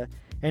Media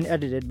and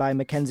edited by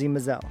Mackenzie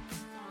Mazzell.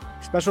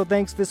 Special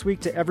thanks this week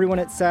to everyone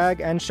at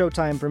SAG and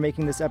Showtime for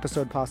making this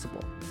episode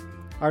possible.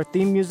 Our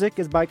theme music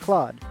is by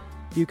Claude,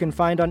 who you can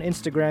find on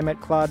Instagram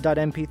at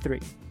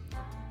claude.mp3.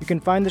 You can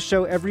find the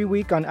show every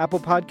week on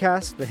Apple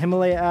Podcasts, the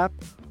Himalaya app,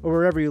 or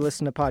wherever you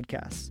listen to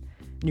podcasts.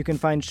 And you can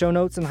find show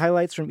notes and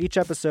highlights from each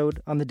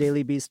episode on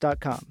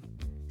thedailybeast.com.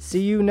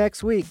 See you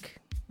next week.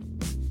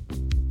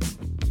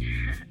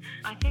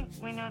 I think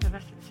we know the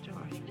rest of the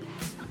story.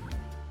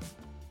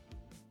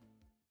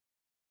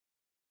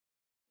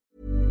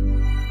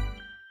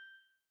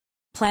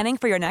 Planning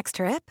for your next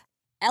trip?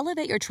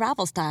 Elevate your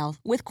travel style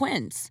with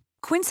Quince.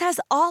 Quince has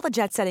all the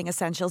jet-setting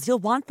essentials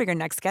you'll want for your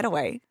next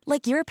getaway,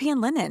 like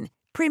European linen,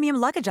 premium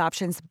luggage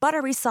options,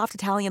 buttery soft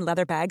Italian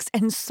leather bags,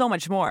 and so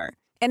much more.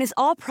 And is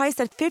all priced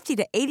at 50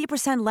 to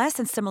 80% less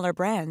than similar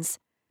brands.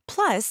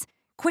 Plus,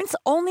 Quince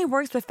only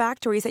works with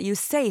factories that use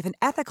safe and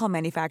ethical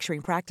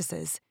manufacturing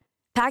practices.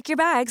 Pack your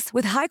bags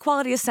with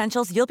high-quality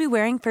essentials you'll be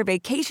wearing for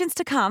vacations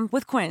to come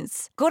with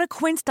Quince. Go to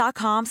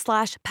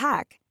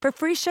quince.com/pack for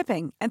free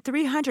shipping and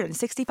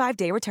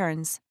 365-day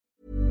returns.